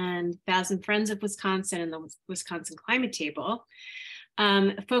 Wisconsin and 1,000 Friends of Wisconsin and the Wisconsin Climate Table,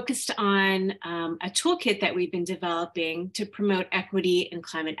 focused on a toolkit that we've been developing to promote equity and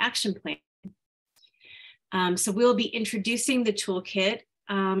climate action plan. So we'll be introducing the toolkit.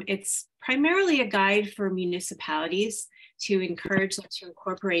 It's primarily a guide for municipalities to encourage them to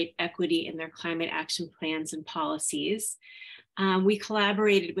incorporate equity in their climate action plans and policies. We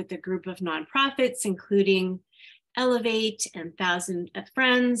collaborated with a group of nonprofits, including Elevate and 1,000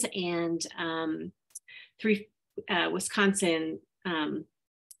 Friends and Wisconsin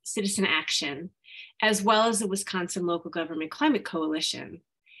Citizen Action, as well as the Wisconsin Local Government Climate Coalition.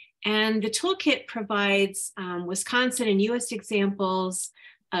 And the toolkit provides Wisconsin and US examples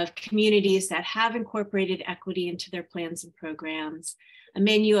of communities that have incorporated equity into their plans and programs, a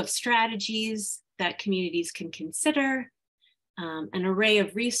menu of strategies that communities can consider, an array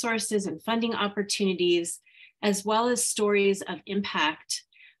of resources and funding opportunities, as well as stories of impact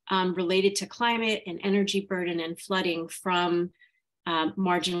related to climate and energy burden and flooding from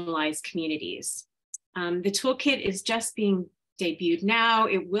marginalized communities. The toolkit is just being debuted now.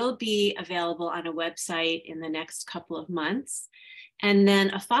 It will be available on a website in the next couple of months. And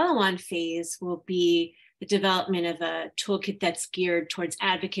then a follow-on phase will be the development of a toolkit that's geared towards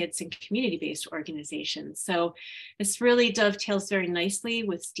advocates and community-based organizations. So this really dovetails very nicely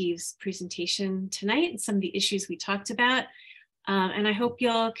with Steve's presentation tonight and some of the issues we talked about. And I hope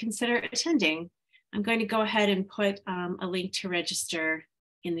you'll consider attending. I'm going to go ahead and put a link to register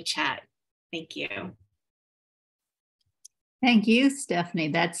in the chat. Thank you. Thank you, Stephanie.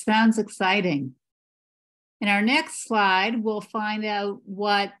 That sounds exciting. In our next slide, we'll find out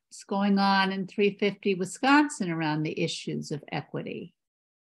what's going on in 350 Wisconsin around the issues of equity.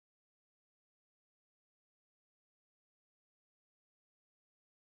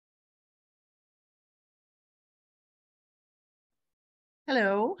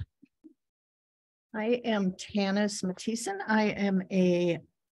 Hello. I am Tanis Mathieson. I am a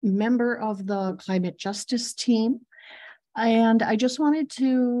member of the climate justice team. And I just wanted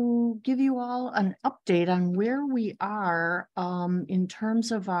to give you all an update on where we are in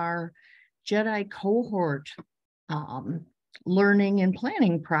terms of our Jedi cohort learning and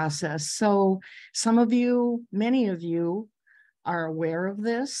planning process. So some of you, many of you are aware of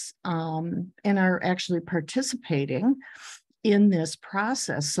this and are actually participating in this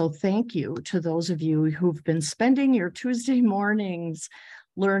process. So thank you to those of you who've been spending your Tuesday mornings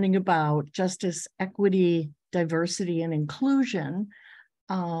learning about justice, equity, diversity, and inclusion.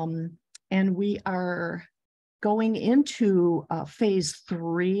 And we are going into phase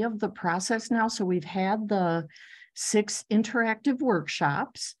 3 of the process now. So we've had the 6 interactive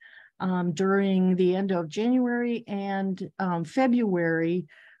workshops during the end of January and February.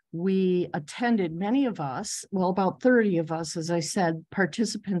 We attended, many of us, well, about 30 of us, as I said,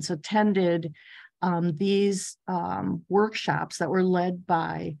 participants attended these workshops that were led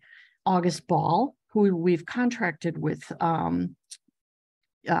by August Ball, who we've contracted with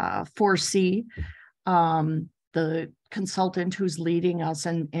 4C, the consultant who's leading us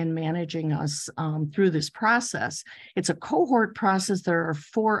and managing us through this process. It's a cohort process. There are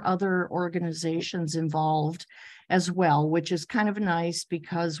 4 other organizations involved as well, which is kind of nice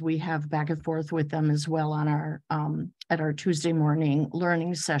because we have back and forth with them as well on our at our Tuesday morning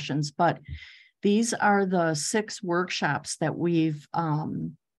learning sessions. But these are the 6 workshops that we've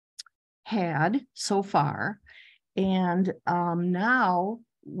had so far. And now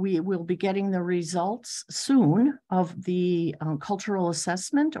we will be getting the results soon of the cultural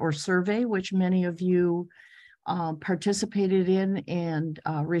assessment or survey, which many of you participated in and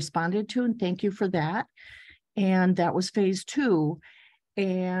responded to, and thank you for that. And that was phase 2.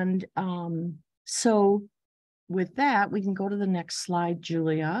 And so with that, we can go to the next slide,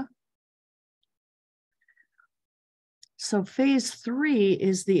 Julia. So phase 3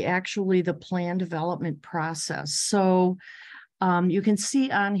 is actually the plan development process. So you can see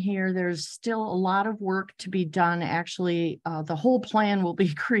on here, there's still a lot of work to be done. Actually, the whole plan will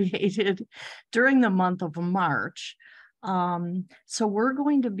be created during the month of March. So we're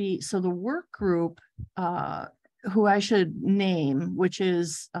going to be, so the work group, who I should name, which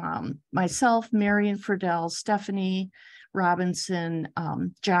is myself, Marian Friedel, Stephanie Robinson,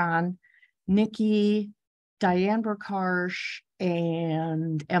 John, Nikki, Diane Burkarsh,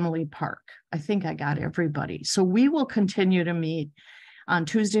 and Emily Park. I think I got everybody. So we will continue to meet on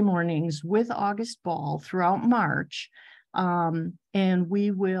Tuesday mornings with August Ball throughout March. And we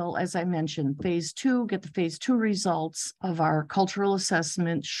will, as I mentioned, phase 2, get the phase 2 results of our cultural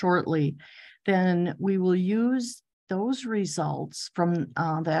assessment shortly. Then we will use those results from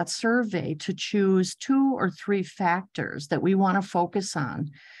that survey to choose 2 or 3 factors that we want to focus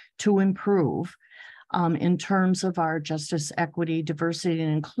on to improve in terms of our justice, equity, diversity,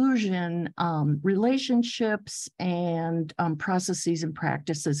 and inclusion relationships and processes and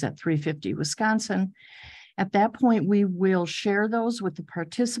practices at 350 Wisconsin. At that point, we will share those with the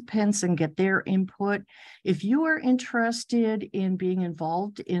participants and get their input. If you are interested in being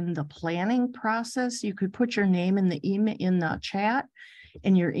involved in the planning process, you could put your name in the email, in the chat,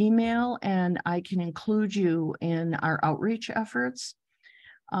 in your email, and I can include you in our outreach efforts.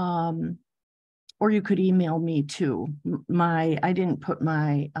 Or you could email me too. I didn't put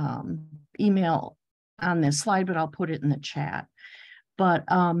my email on this slide, but I'll put it in the chat. But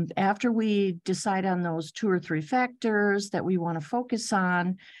after we decide on those 2 or 3 factors that we want to focus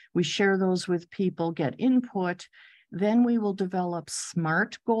on, we share those with people, get input, then we will develop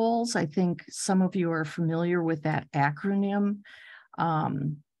SMART goals. I think some of you are familiar with that acronym.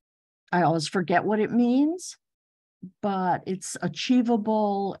 I always forget what it means, but it's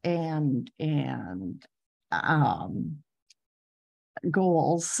achievable and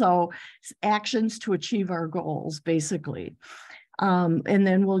goals. So actions to achieve our goals, basically. And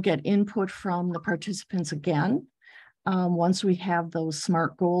then we'll get input from the participants again. Once we have those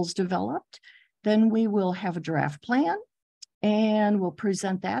SMART goals developed, then we will have a draft plan and we'll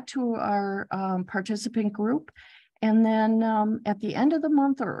present that to our participant group. And then at the end of the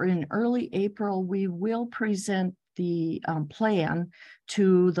month or in early April, we will present the plan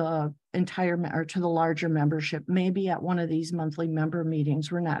to the entire or to the larger membership, maybe at one of these monthly member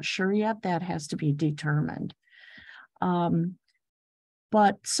meetings. We're not sure yet. That has to be determined.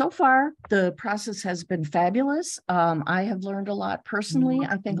 But so far, the process has been fabulous. I have learned a lot personally.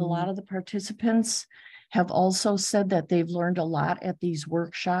 I think a lot of the participants have also said that they've learned a lot at these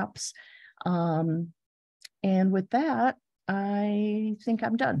workshops. And with that, I think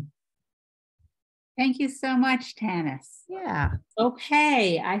I'm done. Thank you so much, Tanis. Yeah.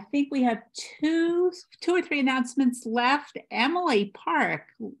 Okay, I think we have two or three announcements left. Emily Park,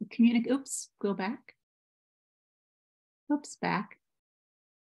 oops, go back. Oops, back.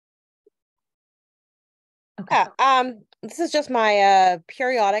 Okay. Yeah, this is just my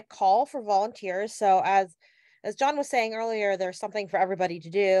periodic call for volunteers. So as John was saying earlier, there's something for everybody to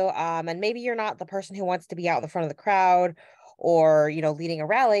do. And maybe you're not the person who wants to be out in the front of the crowd or, leading a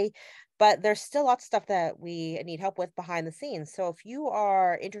rally, but there's still lots of stuff that we need help with behind the scenes. So if you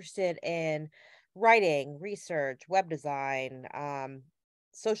are interested in writing, research, web design,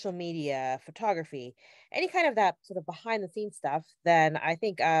 social media, photography, any kind of that sort of behind the scenes stuff, then I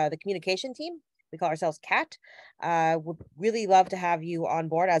think the communication team, we call ourselves CAT, would really love to have you on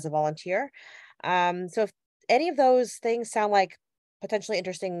board as a volunteer. So if any of those things sound like potentially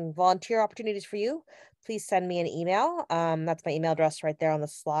interesting volunteer opportunities for you, please send me an email. That's my email address right there on the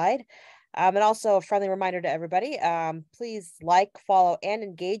slide. And also a friendly reminder to everybody, please like, follow, and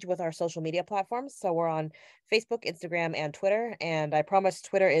engage with our social media platforms. So we're on Facebook, Instagram, and Twitter. And I promise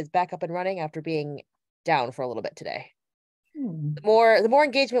Twitter is back up and running after being down for a little bit today. The more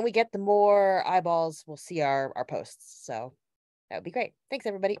engagement we get, the more eyeballs will see our posts. So that would be great. Thanks,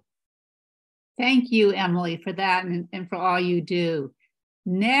 everybody. Thank you, Emily, for that and for all you do.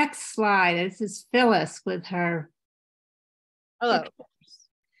 Next slide. This is Phyllis with her. Hello.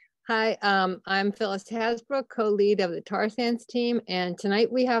 Hi, I'm Phyllis Hasbrook, co-lead of the tar sands team, and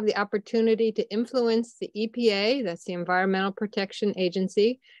tonight we have the opportunity to influence the EPA, that's the Environmental Protection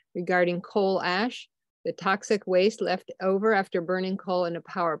Agency, regarding coal ash, the toxic waste left over after burning coal in a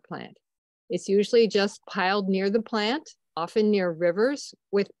power plant. It's usually just piled near the plant, often near rivers,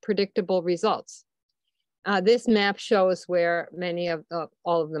 with predictable results. This map shows where many of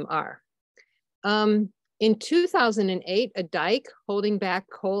all of them are. In 2008, a dike holding back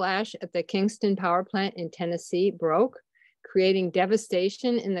coal ash at the Kingston power plant in Tennessee broke, creating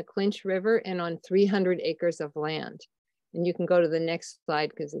devastation in the Clinch River and on 300 acres of land. And you can go to the next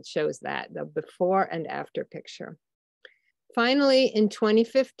slide because it shows that, the before and after picture. Finally, in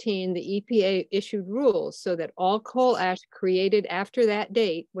 2015, the EPA issued rules so that all coal ash created after that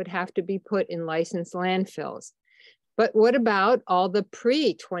date would have to be put in licensed landfills. But what about all the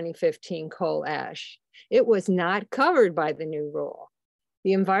pre-2015 coal ash? It was not covered by the new rule.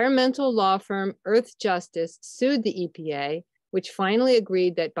 The environmental law firm Earth Justice sued the EPA, which finally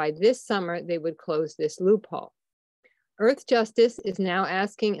agreed that by this summer, they would close this loophole. Earth Justice is now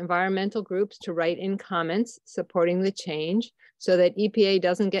asking environmental groups to write in comments supporting the change so that EPA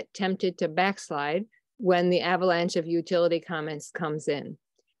doesn't get tempted to backslide when the avalanche of utility comments comes in.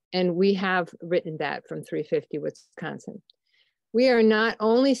 And we have written that from 350 Wisconsin. We are not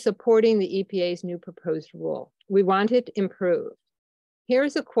only supporting the EPA's new proposed rule, we want it improved.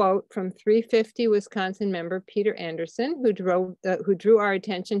 Here's a quote from 350 Wisconsin member Peter Anderson, who drew our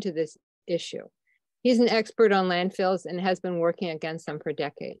attention to this issue. He's an expert on landfills and has been working against them for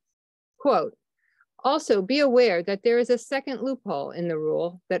decades. Quote, also be aware that there is a second loophole in the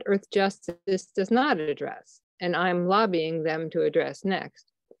rule that Earth Justice does not address, and I'm lobbying them to address next.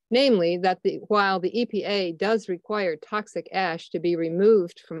 Namely, that while the EPA does require toxic ash to be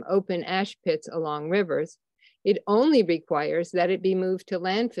removed from open ash pits along rivers, it only requires that it be moved to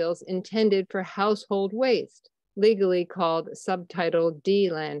landfills intended for household waste, legally called Subtitle D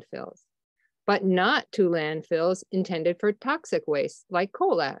landfills, but not to landfills intended for toxic waste like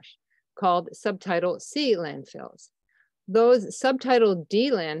coal ash, called Subtitle C landfills. Those Subtitle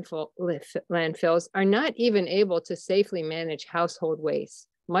D landfills are not even able to safely manage household waste,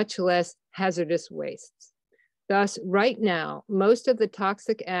 much less hazardous wastes. Thus, right now, most of the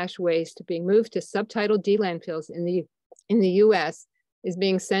toxic ash waste being moved to Subtitle D landfills in the US is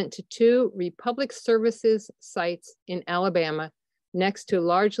being sent to 2 Republic Services sites in Alabama next to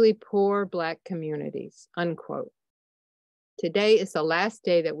largely poor Black communities, unquote. Today is the last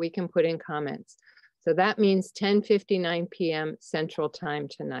day that we can put in comments. So that means 10:59 p.m. Central Time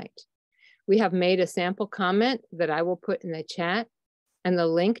tonight. We have made a sample comment that I will put in the chat and the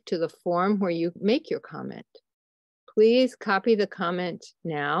link to the form where you make your comment. Please copy the comment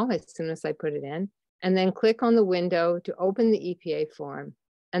now as soon as I put it in, and then click on the window to open the EPA form,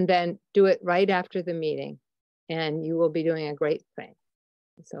 and then do it right after the meeting, and you will be doing a great thing.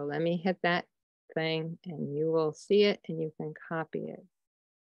 So let me hit that thing and you will see it and you can copy it.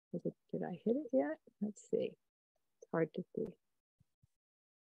 Did I hit it yet? Let's see. It's hard to see.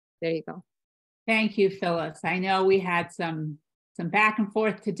 There you go. Thank you, Phyllis. I know we had some back and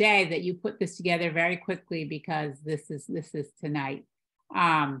forth today that you put this together very quickly because this is tonight.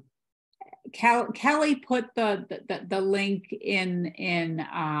 Kelly put the link in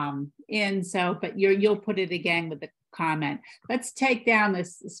so, but you'll put it again with the comment. Let's take down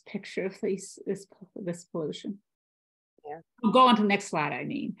this picture of this pollution. Yeah. We'll go on to the next slide. I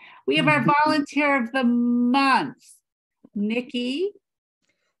mean, we have our volunteer of the month, Nikki.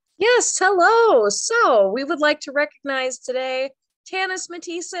 Yes, hello. So we would like to recognize today Tanis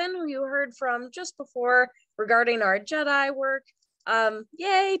Matison, who you heard from just before regarding our Jedi work.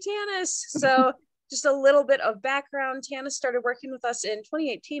 Yay, Tanis. So just a little bit of background. Tanis started working with us in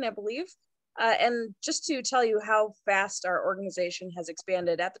 2018, I believe. And just to tell you how fast our organization has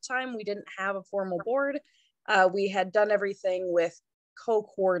expanded, at the time we didn't have a formal board. We had done everything with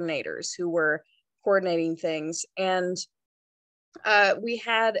co-coordinators who were coordinating things. And we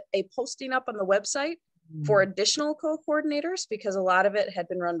had a posting up on the website for additional co-coordinators because a lot of it had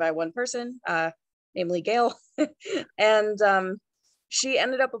been run by one person, namely Gail. And she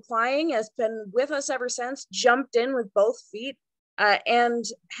ended up applying, has been with us ever since, jumped in with both feet, and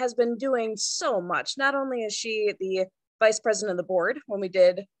has been doing so much. Not only is she the vice president of the board when we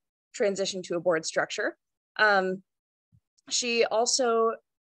did transition to a board structure, she also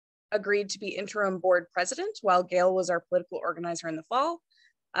agreed to be interim board president while Gail was our political organizer in the fall,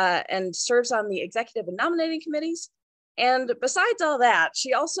 and serves on the executive and nominating committees. And besides all that,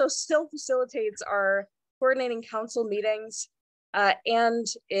 she also still facilitates our coordinating council meetings, and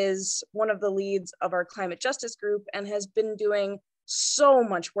is one of the leads of our climate justice group and has been doing so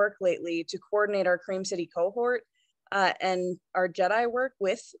much work lately to coordinate our Cream City cohort and our Jedi work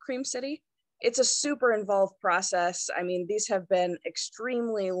with Cream City. It's a super involved process. I mean, these have been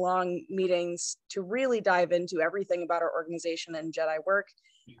extremely long meetings to really dive into everything about our organization and Jedi work.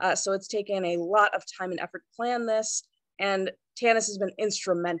 So it's taken a lot of time and effort to plan this, and Tanis has been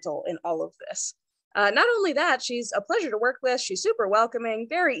instrumental in all of this. Not only that, she's a pleasure to work with. She's super welcoming,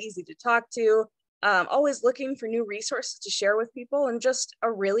 very easy to talk to, always looking for new resources to share with people, and just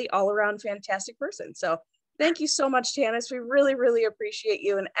a really all-around fantastic person. So thank you so much, Tanis. We really, really appreciate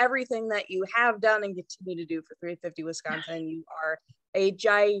you and everything that you have done and continue to do for 350 Wisconsin. You are a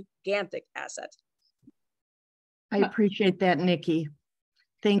gigantic asset. I appreciate that, Nikki.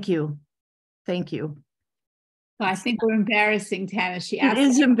 Thank you. Thank you. Well, I think we're embarrassing Tanis. She It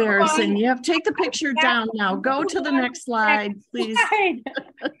is embarrassing. You have to take the picture down now. Go to the next slide, please.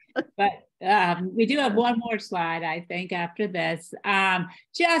 But we do have one more slide, I think, after this.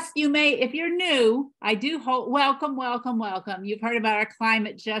 Just, you may, if you're new, I do hope, welcome. You've heard about our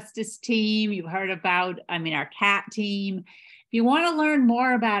climate justice team. You've heard about, our CAT team. If you want to learn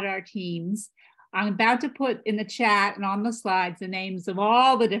more about our teams, I'm about to put in the chat and on the slides the names of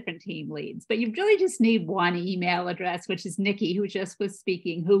all the different team leads, but you really just need one email address, which is Nikki, who just was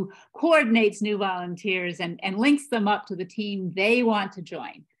speaking, who coordinates new volunteers and links them up to the team they want to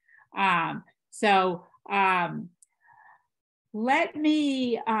join. Let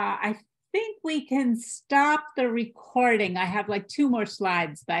me, I think we can stop the recording. I have like 2 more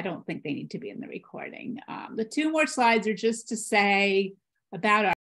slides, but I don't think they need to be in the recording. The 2 more slides are just to say about our